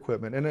your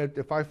equipment. And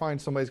if I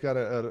find somebody's got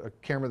a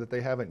camera that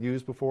they haven't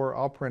used before,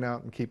 I'll print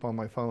out and keep on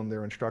my phone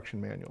their instruction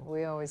manual.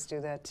 We always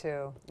do that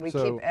too. We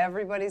keep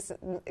everybody's,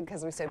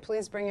 because we say,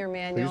 please bring your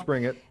manual. Please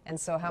bring it. And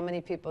so how many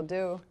people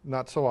do?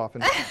 Not so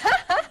often.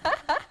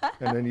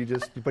 And then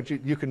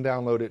you can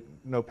download it,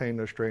 no pain,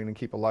 no strain, and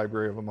keep a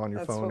library of them on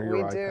your phone or your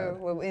iPad. That's what we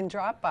do. Well, in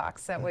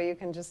Dropbox, that way you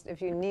can just,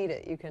 if you need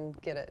it, you can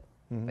get it.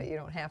 But you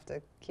don't have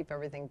to keep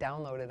everything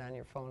downloaded on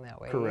your phone that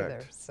way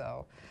either.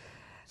 So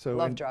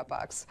love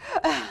Dropbox.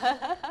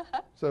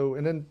 So,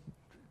 and then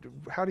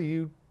how do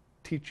you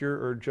teach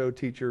or Joe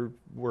teach your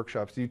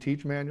workshops? Do you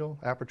teach manual,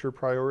 aperture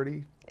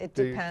priority? It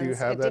depends. Do you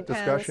have that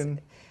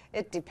discussion?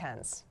 It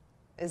depends,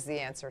 is the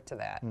answer to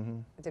that.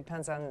 It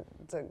depends on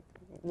the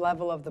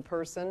level of the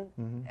person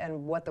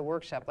and what the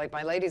workshop, like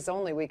my ladies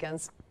only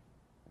weekends,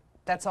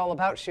 that's all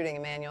about shooting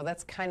in manual.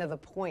 That's kind of the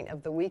point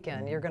of the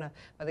weekend. You're going to,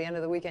 by the end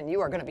of the weekend, you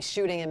are going to be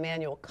shooting in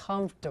manual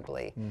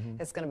comfortably.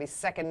 It's going to be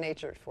second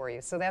nature for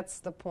you. So that's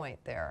the point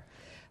there.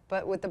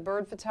 But with the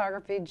bird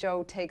photography,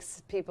 Joe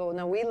takes people,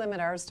 no, we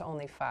limit ours to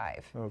only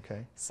 5.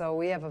 Okay. So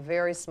we have a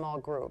very small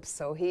group.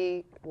 So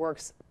he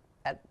works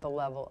at the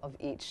level of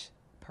each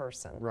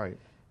person. Right.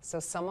 So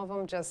some of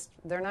them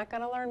they're not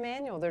going to learn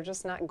manual. They're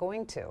just not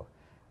going to.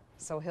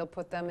 So he'll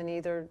put them in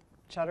either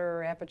shutter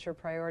or aperture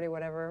priority,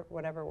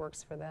 whatever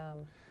works for them.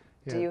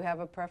 Yeah. Do you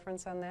have a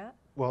preference on that?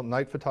 Well,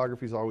 night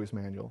photography is always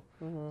manual.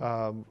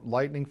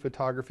 Lightning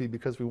photography,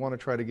 because we want to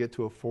try to get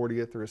to a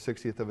 40th or a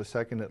 60th of a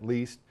second at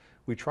least,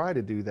 we try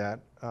to do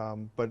that.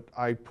 But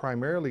I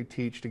primarily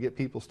teach to get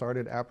people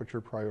started aperture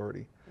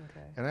priority.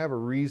 Okay. And I have a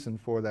reason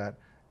for that.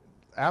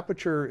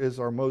 aperture is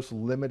our most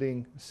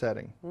limiting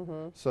setting.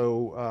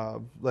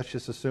 So let's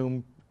just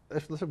assume,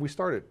 let's say we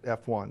start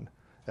at f1.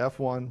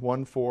 F1,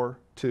 1, 4,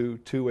 2,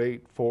 2,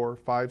 8, 4,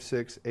 5,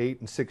 6, 8,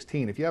 and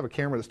 16. If you have a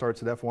camera that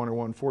starts at f1 or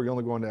 1, 4, you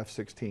only go into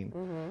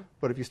f16.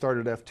 But if you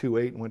started at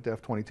f2, 8 and went to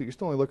f22, you're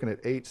still only looking at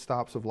 8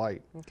 stops of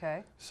light.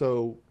 Okay.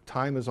 So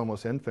time is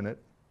almost infinite,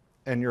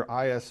 and your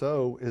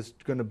ISO is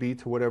going to be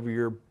to whatever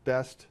your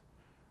best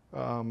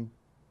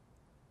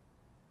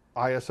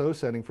ISO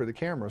setting for the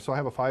camera. So I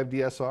have a 5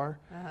 DSR.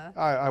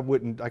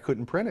 I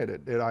couldn't print it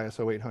at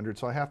ISO 800,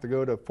 so I have to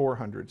go to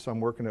 400. So I'm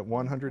working at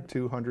 100,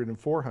 200, and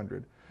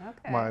 400.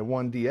 Okay. My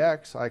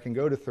 1DX, I can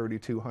go to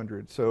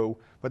 3200. So,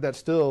 but that's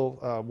still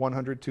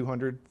 100,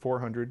 200,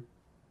 400.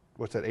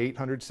 What's that?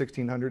 800,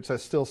 1600. So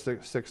that's still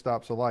six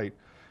stops of light.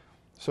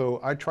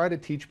 So I try to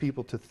teach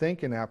people to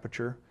think in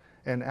aperture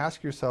and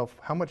ask yourself,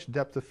 how much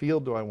depth of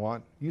field do I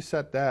want? You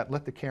set that.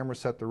 Let the camera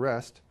set the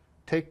rest.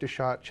 Take the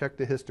shot, check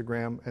the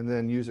histogram, and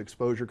then use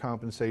exposure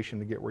compensation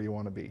to get where you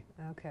want to be.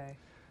 Okay.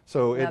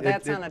 So now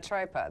that's on a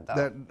tripod,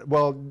 though.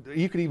 Well,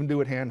 you could even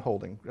do it hand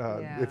holding.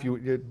 If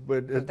you,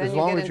 but then as you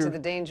long get as into you're the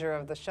danger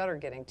of the shutter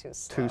getting too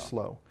slow. Too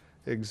slow,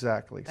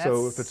 exactly.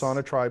 So if it's on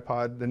a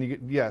tripod, then you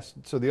get, yes.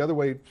 So the other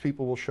way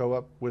people will show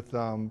up with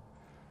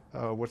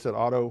what's that,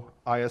 auto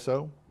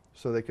ISO,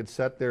 so they could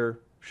set their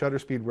shutter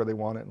speed where they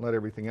want it and let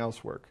everything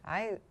else work.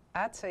 I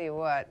tell you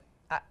what,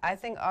 I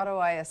think auto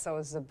ISO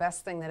is the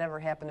best thing that ever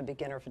happened to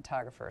beginner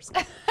photographers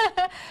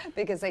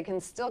because they can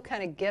still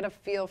kind of get a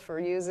feel for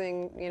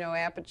using, you know,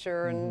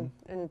 aperture and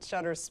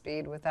shutter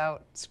speed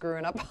without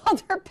screwing up all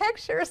their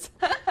pictures.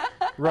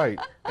 Right.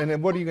 And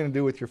then what are you going to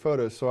do with your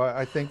photos? So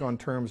I think on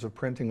terms of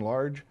printing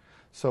large,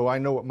 so I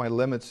know what my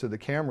limits to the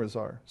cameras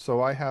are.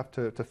 So I have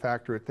to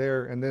factor it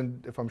there. And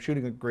then if I'm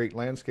shooting a great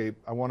landscape,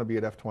 I want to be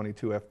at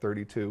f22,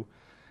 f32,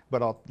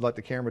 but I'll let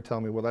the camera tell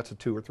me, well, that's a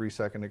 2 or 3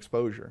 second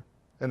exposure.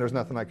 And there's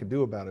nothing I can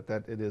do about it.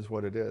 That it is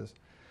what it is.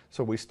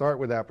 So we start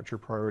with aperture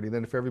priority.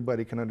 Then if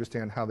everybody can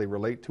understand how they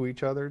relate to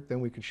each other, then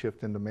we can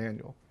shift into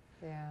manual.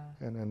 Yeah.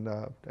 And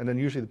then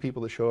usually the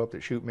people that show up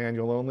that shoot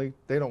manual only,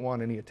 they don't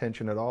want any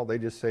attention at all. They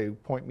just say,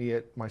 point me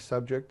at my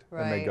subject,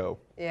 and they go.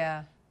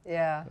 Yeah,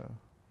 yeah.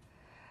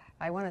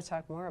 I want to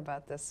talk more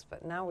about this,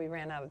 but now we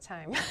ran out of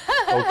time.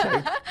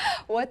 Okay.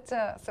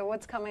 So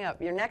what's coming up?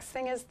 Your next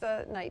thing is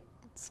the night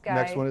sky.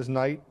 Next one is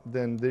night.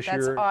 Then this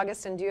year. That's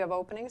August, and do you have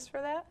openings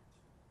for that?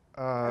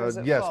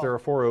 Yes, there are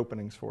 4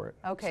 openings for it.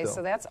 Okay,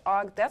 still.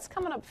 so that's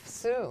coming up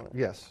soon.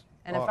 Yes.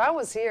 And if I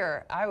was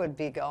here, I would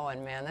be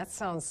going, man.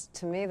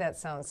 To me, that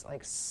sounds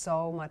like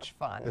so much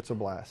fun. It's a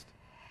blast.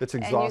 It's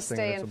exhausting.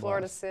 And you stay in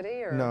Florida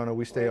City? Or No,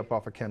 we stay up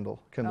off of Kendall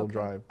Okay,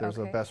 Drive. There's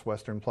a okay. Best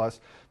Western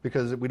Plus,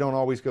 because we don't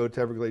always go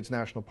to Everglades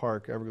National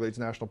Park. Everglades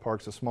National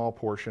Park's a small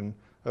portion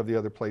of the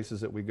other places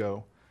that we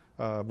go,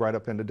 right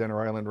up into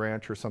Denner Island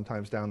Ranch or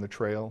sometimes down the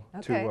trail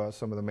to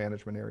some of the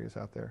management areas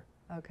out there.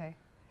 Okay.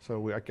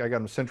 So I got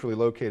them centrally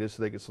located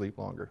so they could sleep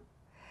longer.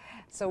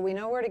 So we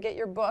know where to get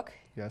your book.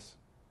 Yes.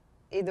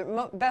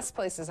 Best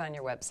place is on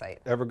your website.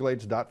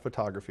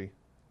 Everglades.photography.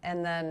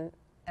 And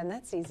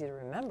that's easy to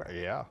remember.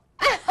 Yeah.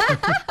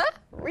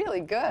 Really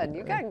good.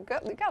 You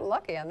got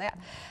lucky on that.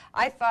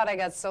 I thought I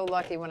got so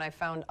lucky when I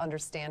found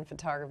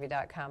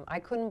understandphotography.com. I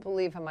couldn't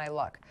believe in my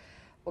luck.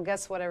 Well,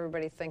 guess what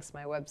everybody thinks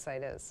my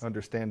website is?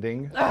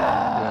 Understanding.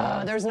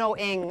 There's no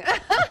ing.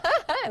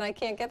 And I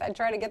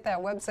try to get that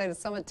website.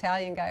 Some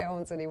Italian guy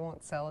owns it. He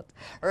won't sell it.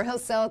 Or he'll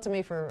sell it to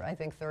me for, I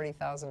think, $30,000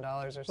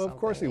 or something. Well, of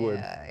course he would.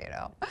 Yeah, you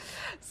know.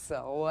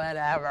 So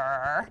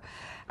whatever.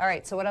 All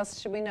right, so what else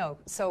should we know?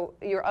 So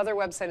your other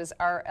website is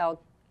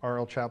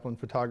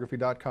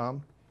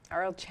rlchaplinphotography.com.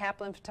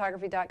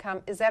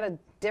 rlchaplinphotography.com. Is that a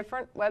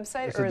different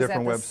website, It's or a is that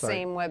different the website.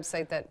 same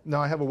website that? No,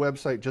 I have a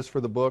website just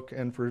for the book,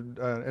 and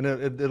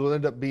it'll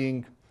end up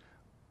being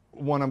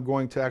one I'm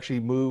going to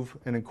actually move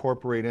and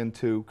incorporate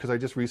into, because I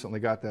just recently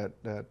got that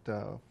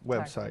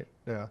website.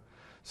 Yeah.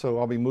 So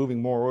I'll be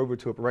moving more over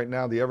to it. But right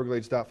now, the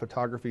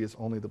Everglades.photography is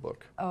only the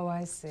book. Oh,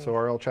 I see. So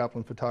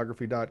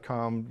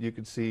rlchaplinphotography.com, you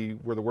can see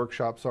where the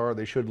workshops are.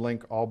 They should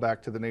link all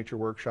back to the nature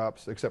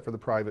workshops, except for the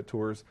private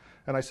tours.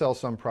 And I sell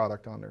some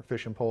product on there: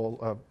 fishing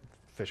pole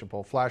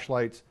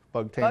flashlights,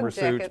 bug tamer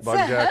suits,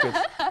 bug jackets,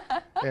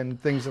 and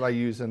things that I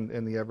use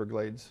in the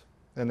Everglades.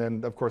 And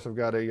then, of course, I've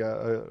got a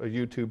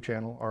YouTube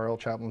channel, RL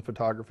Chaplin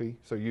Photography,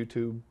 so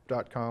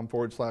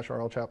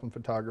youtube.com/RL Chaplin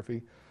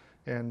Photography,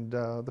 and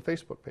the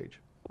Facebook page.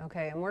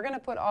 Okay, and we're going to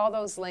put all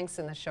those links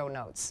in the show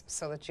notes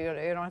so that you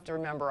don't have to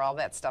remember all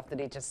that stuff that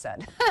he just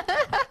said.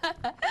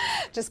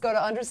 Just go to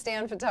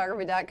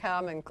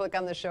understandphotography.com and click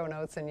on the show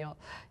notes, and you'll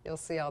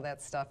see all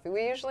that stuff.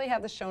 We usually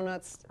have the show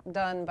notes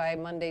done by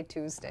Monday,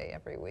 Tuesday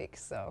every week.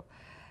 So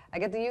I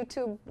get the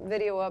YouTube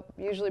video up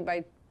usually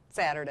by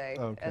Saturday,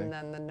 and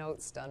then the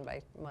notes done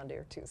by Monday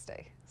or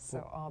Tuesday.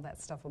 So all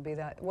that stuff will be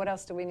that. What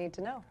else do we need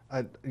to know?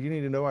 You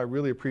need to know I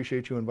really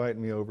appreciate you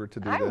inviting me over to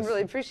do this. I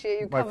really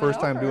appreciate you coming over. My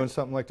first time doing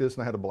something like this,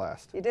 and I had a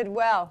blast. You did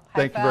well.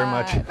 Thank you very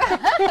much.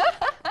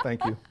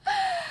 Thank you.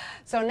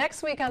 So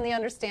next week on the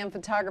Understand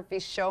Photography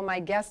Show, my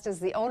guest is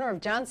the owner of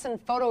Johnson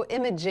Photo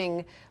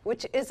Imaging,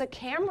 which is a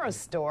camera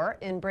store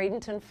in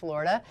Bradenton,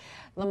 Florida.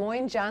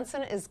 Lemoyne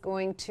Johnson is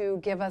going to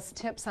give us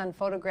tips on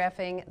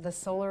photographing the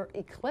solar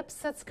eclipse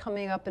that's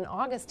coming up in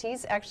August.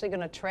 He's actually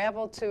going to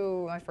travel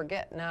to, I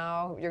forget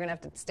now, you're going to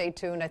have to stay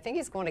tuned. I think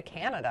he's going to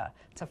Canada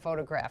to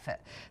photograph it.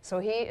 So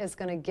he is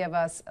going to give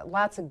us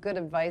lots of good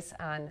advice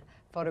on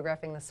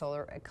photographing the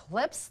solar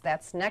eclipse.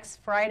 That's next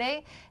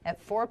Friday at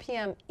 4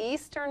 p.m.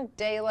 Eastern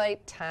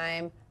Daylight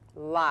Time,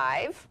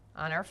 live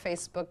on our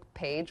Facebook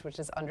page, which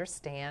is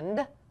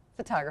Understand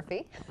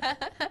Photography.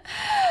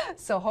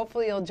 So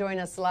hopefully you'll join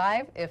us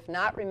live. If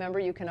not, remember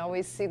you can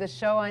always see the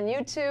show on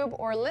YouTube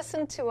or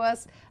listen to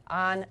us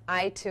on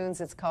iTunes.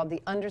 It's called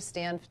the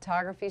Understand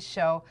Photography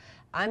Show.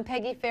 I'm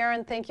Peggy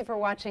Farren. Thank you for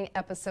watching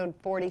episode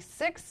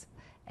 46,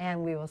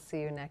 and we will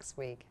see you next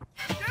week.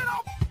 Get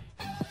up!